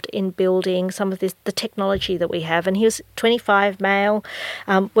involved in building some of the technology that we have. And he was 25, male,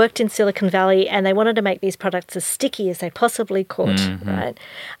 worked in Silicon Valley, and they wanted to make these products as sticky as they possibly could, right?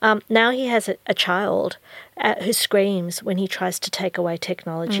 Now he has a child who screams when he tries to take away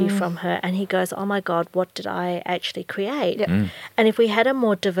technology from her, and he goes, oh my God, what did I actually create? And if we had a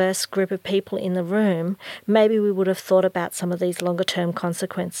more diverse group of people in the room, maybe we would have thought about some of these longer term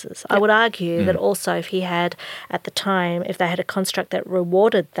consequences. I would argue that also if he had, at the time, if they had a construct that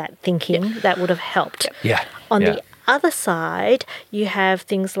rewarded that thinking, that would have helped. On the other side, you have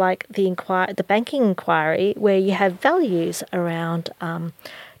things like the banking inquiry, where you have values around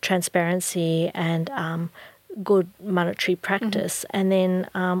transparency and good monetary practice, and then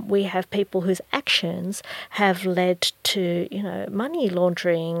we have people whose actions have led to, money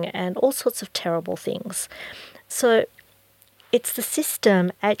laundering and all sorts of terrible things. So it's the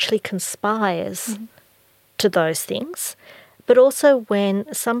system actually conspires to those things, but also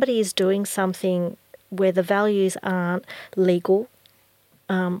when somebody is doing something where the values aren't legal,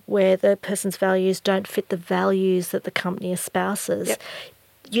 where the person's values don't fit the values that the company espouses,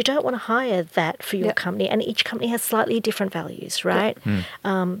 you don't want to hire that for your company. And each company has slightly different values, right?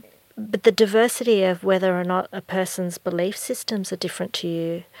 But the diversity of whether or not a person's belief systems are different to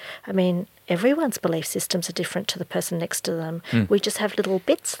you, I mean, everyone's belief systems are different to the person next to them. We just have little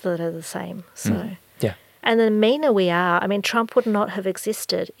bits that are the same. So, and the meaner we are, I mean, Trump would not have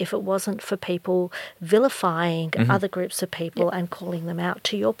existed if it wasn't for people vilifying other groups of people and calling them out,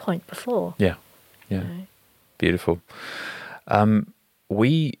 to your point before. Beautiful.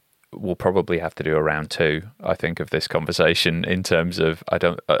 We will probably have to do a round two, I think, of this conversation in terms of,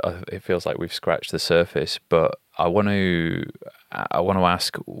 it feels like we've scratched the surface, but I want to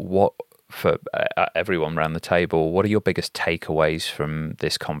ask, what, for everyone around the table, what are your biggest takeaways from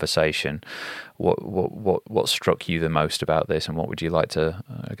this conversation? What struck you the most about this, and what would you like to,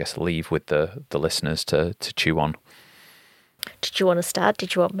 leave with the listeners to chew on? Did you want to start?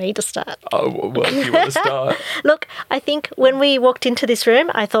 Did you want me to start? Oh, well, do you want to start? Look, I think when we walked into this room,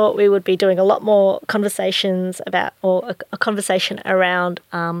 I thought we would be doing a lot more conversations about, or a conversation around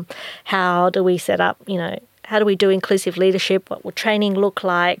how do we set up, how do we do inclusive leadership? What will training look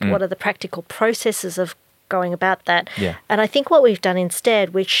like? What are the practical processes of going about that? And I think what we've done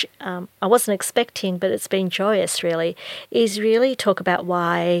instead, which I wasn't expecting, but it's been joyous really, is really talk about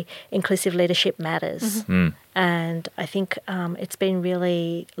why inclusive leadership matters. And I think it's been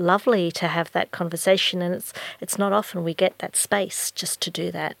really lovely to have that conversation, and it's not often we get that space just to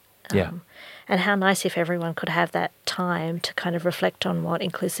do that. And how nice if everyone could have that time to kind of reflect on what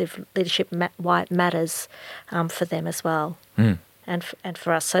inclusive leadership, why it matters for them as well, and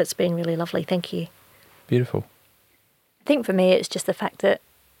for us. So it's been really lovely. Thank you. Beautiful. I think for me, it's just the fact that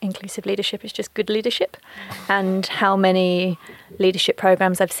inclusive leadership is just good leadership, and how many leadership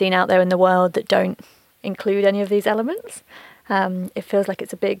programs I've seen out there in the world that don't include any of these elements. It feels like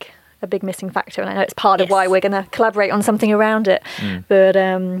it's a big missing factor, and I know it's part of why we're going to collaborate on something around it. But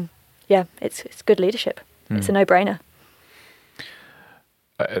it's good leadership. It's a no-brainer.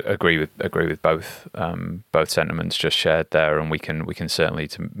 I agree with both sentiments just shared there, and we can certainly,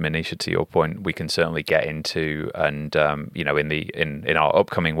 to Manisha, to your point, we can certainly get into, and in our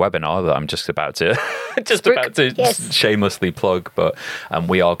upcoming webinar that I'm just about to shamelessly plug, but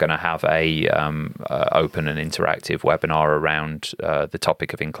we are going to have a open and interactive webinar around the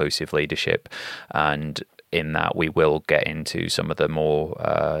topic of inclusive leadership, and in that we will get into some of the more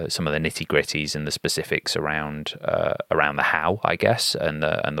some of the nitty-gritties and the specifics around the how, I guess, and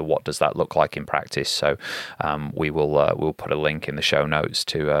the what does that look like in practice. So we'll put a link in the show notes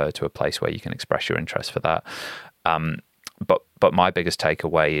to a place where you can express your interest for that. But my biggest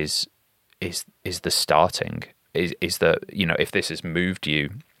takeaway is the starting, is that, if this has moved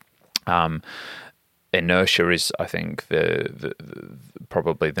you, inertia is, I think, the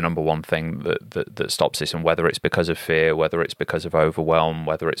probably the number one thing that stops this, and whether it's because of fear, whether it's because of overwhelm,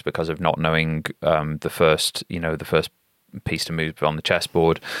 whether it's because of not knowing the first piece to move on the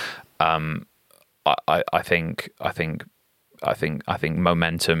chessboard. I think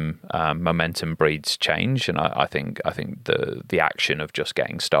momentum breeds change, and I think the action of just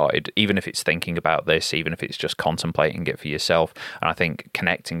getting started, even if it's thinking about this, even if it's just contemplating it for yourself, and I think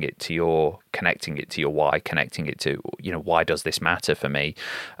connecting it to your why, connecting it to why does this matter for me,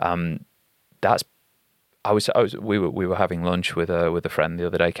 that's we were having lunch with a friend the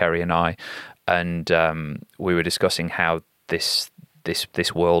other day, Kerry and I, and we were discussing how this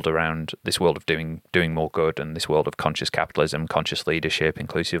world of doing more good, and this world of conscious capitalism, conscious leadership,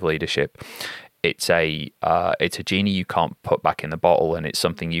 inclusive leadership, it's a genie you can't put back in the bottle, and it's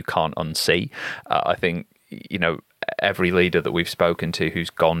something you can't unsee. I think, every leader that we've spoken to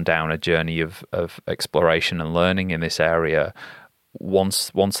who's gone down a journey of exploration and learning in this area,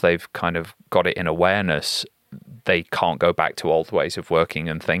 once they've kind of got it in awareness, they can't go back to old ways of working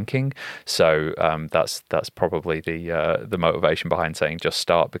and thinking. So that's probably the motivation behind saying just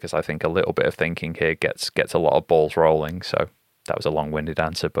start, because I think a little bit of thinking here gets a lot of balls rolling. So that was a long-winded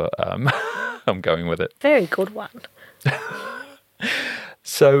answer, but I'm going with it. Very good one.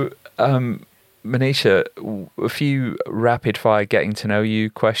 So, Manisha, a few rapid-fire getting to know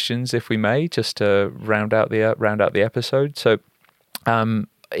you questions, if we may, just to round out the episode. So,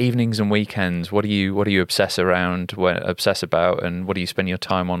 evenings and weekends, what do you obsess about, and what do you spend your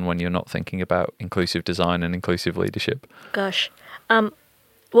time on when you're not thinking about inclusive design and inclusive leadership? Gosh,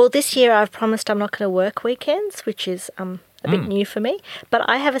 well, this year I've promised I'm not going to work weekends, which is a bit new for me. But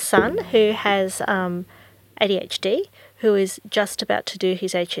I have a son who has ADHD, who is just about to do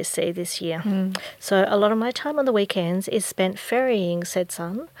his HSC this year. So a lot of my time on the weekends is spent ferrying said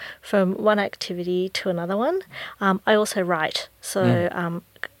son from one activity to another one. I also write, so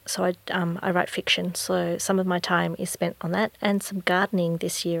I write fiction, so some of my time is spent on that, and some gardening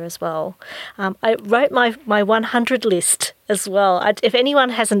this year as well. I wrote my 100 list as well. If anyone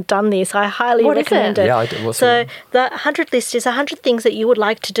hasn't done this, I highly recommend it. Yeah, I did. So the 100 list is 100 things that you would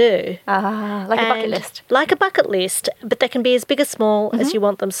like to do. Like a bucket list. Like a bucket list, but they can be as big or small as you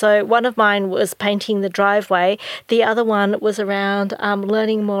want them. So one of mine was painting the driveway. The other one was around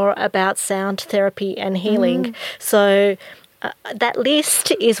learning more about sound therapy and healing. So that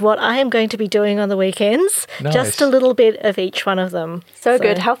list is what I am going to be doing on the weekends. Nice. Just a little bit of each one of them. So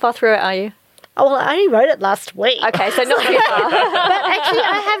good. How far through it are you? Oh, well, I only wrote it last week. Okay, so not too far. But actually,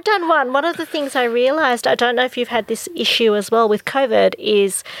 I have done one. One of the things I realised, I don't know if you've had this issue as well with COVID,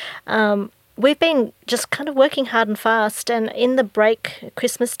 is we've been just kind of working hard and fast. And in the break,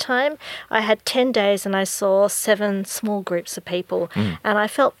 Christmas time, I had 10 days and I saw 7 small groups of people. And I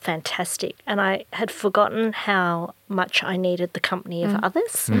felt fantastic. And I had forgotten how much I needed the company of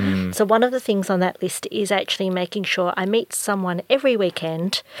others. So one of the things on that list is actually making sure I meet someone every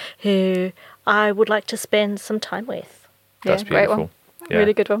weekend who I would like to spend some time with. That's beautiful. Great one. Yeah.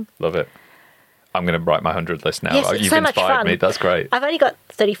 Really good one. Love it. I'm going to write my 100 list now. Yes, it's You've so much inspired fun. me. That's great. I've only got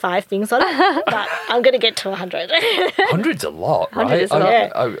 35 things on it, but I'm going to get to 100. 100's a lot, right? 100 is a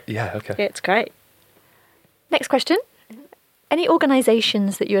lot. Yeah, okay. Yeah, it's great. Next question. Any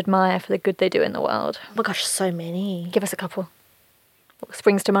organisations that you admire for the good they do in the world? Oh my gosh, so many. Give us a couple. What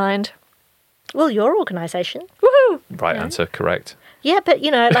springs to mind? Well, your organisation. Woohoo! Right answer, correct. Yeah, but,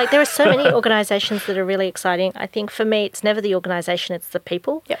 there are so many organisations that are really exciting. I think for me, it's never the organisation, it's the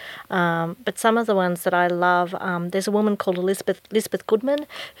people. Yep. But some of the ones that I love, there's a woman called Elizabeth Goodman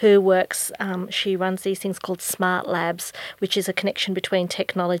who works, she runs these things called Smart Labs, which is a connection between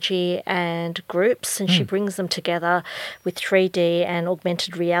technology and groups, and she brings them together with 3D and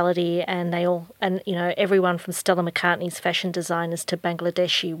augmented reality, and everyone from Stella McCartney's fashion designers to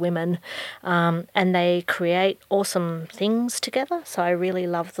Bangladeshi women, and they create awesome things together. So I really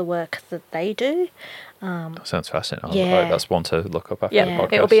love the work that they do. That sounds fascinating. Yeah. That's one to look up after Yeah, the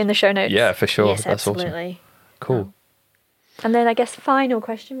podcast. it'll be in the show notes. Yeah, for sure. Yes, That's absolutely. awesome. Cool. And then I guess final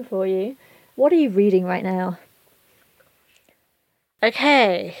question for you. What are you reading right now?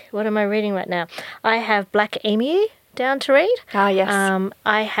 Okay, what am I reading right now? I have Black Emu down to read. Ah, yes.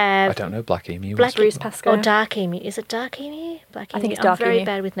 I don't know Black Emu. Black Bruce Pascoe. Or Dark Emu. Is it Dark Emu? Black Emu. I think it's Dark I'm very Emu.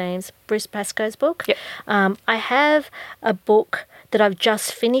 bad with names. Bruce Pascoe's book. Yep. I have a book that I've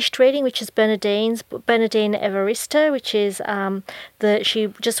just finished reading, which is Bernadine Evaristo, which is she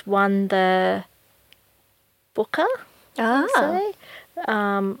just won the Booker. And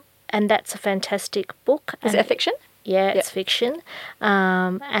that's a fantastic book. Is it a fiction? Yeah, it's fiction.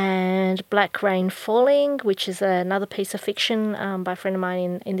 And Black Rain Falling, which is another piece of fiction by a friend of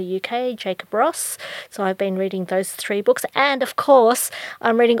mine in the UK, Jacob Ross. So I've been reading those 3 books. And, of course,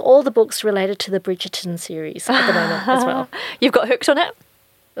 I'm reading all the books related to the Bridgerton series at the moment as well. You've got hooked on it?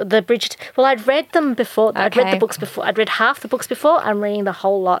 Well, I'd read them before. Okay. I'd read the books before. I'd read half the books before. I'm reading the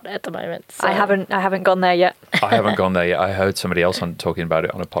whole lot at the moment. So. I haven't gone there yet. I haven't gone there yet. I heard somebody else talking about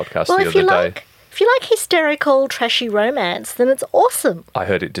it on a podcast Well, the if you other day. like If you like hysterical, trashy romance, then it's awesome. I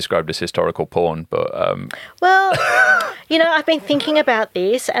heard it described as historical porn, but... Well, I've been thinking about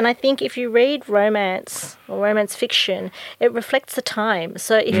this, and I think if you read romance or romance fiction, it reflects the time.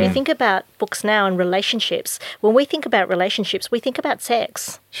 So if you think about books now and relationships, when we think about relationships, we think about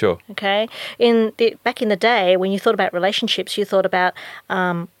sex. Sure. Okay? Back in the day, when you thought about relationships, you thought about...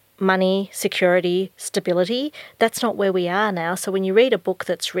 money, security, stability. That's not where we are now. So when you read a book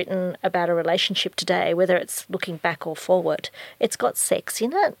that's written about a relationship today, whether it's looking back or forward, it's got sex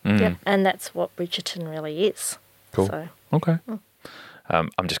in it. Yep. And that's what Bridgerton really is. Cool. So, okay.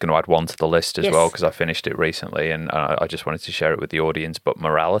 I'm just going to add one to the list as well, because I finished it recently and I just wanted to share it with the audience. But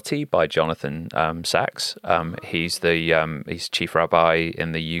Morality by Jonathan Sachs. He's chief rabbi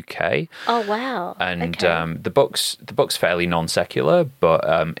in the UK. Oh wow! And the book's fairly non-secular, but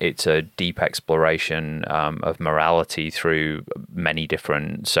it's a deep exploration of morality through many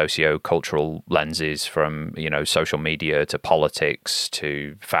different socio-cultural lenses, from social media to politics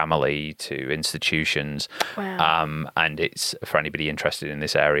to family to institutions. Wow. And it's, for anybody interested in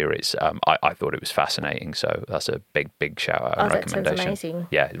this area, it's I thought it was fascinating, so that's a big shout out and recommendation. That sounds amazing.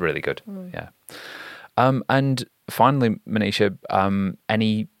 Yeah, really good. Yeah. And finally, Manisha,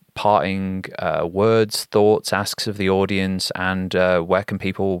 any parting words, thoughts, asks of the audience, and where can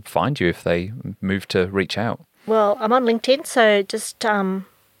people find you if they move to reach out? Well, I'm on LinkedIn, so just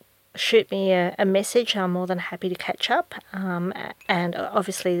shoot me a message. I'm more than happy to catch up. And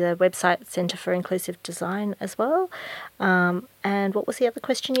obviously the website, Centre for Inclusive Design as well. And what was the other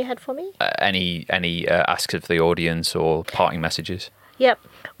question you had for me? Any asks of the audience or parting messages? Yep.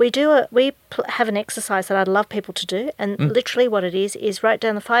 We have an exercise that I'd love people to do. And literally what it is write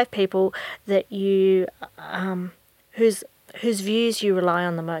down the 5 people that you, whose views you rely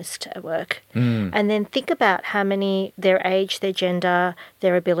on the most at work. And then think about how many, their age, their gender,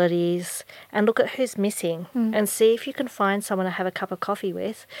 their abilities, and look at who's missing and see if you can find someone to have a cup of coffee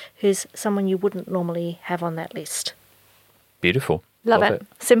with who's someone you wouldn't normally have on that list. Beautiful. Love it.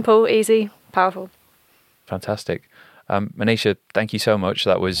 Simple, easy, powerful. Fantastic. Manisha, thank you so much.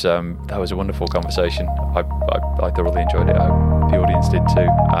 That was a wonderful conversation. I thoroughly enjoyed it. I hope the audience did too.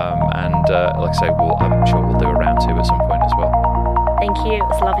 And like I say, I'm sure we'll do a round 2 at some point as well. Thank you. It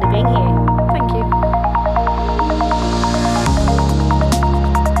was lovely being here. Thank you.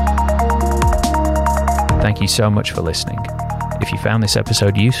 Thank you so much for listening. If you found this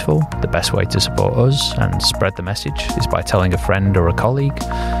episode useful, the best way to support us and spread the message is by telling a friend or a colleague.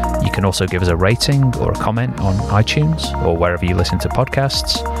 You can also give us a rating or a comment on iTunes or wherever you listen to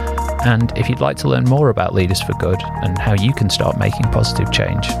podcasts. And if you'd like to learn more about Leaders for Good and how you can start making positive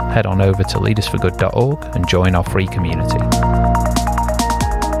change, head on over to leadersforgood.org and join our free community.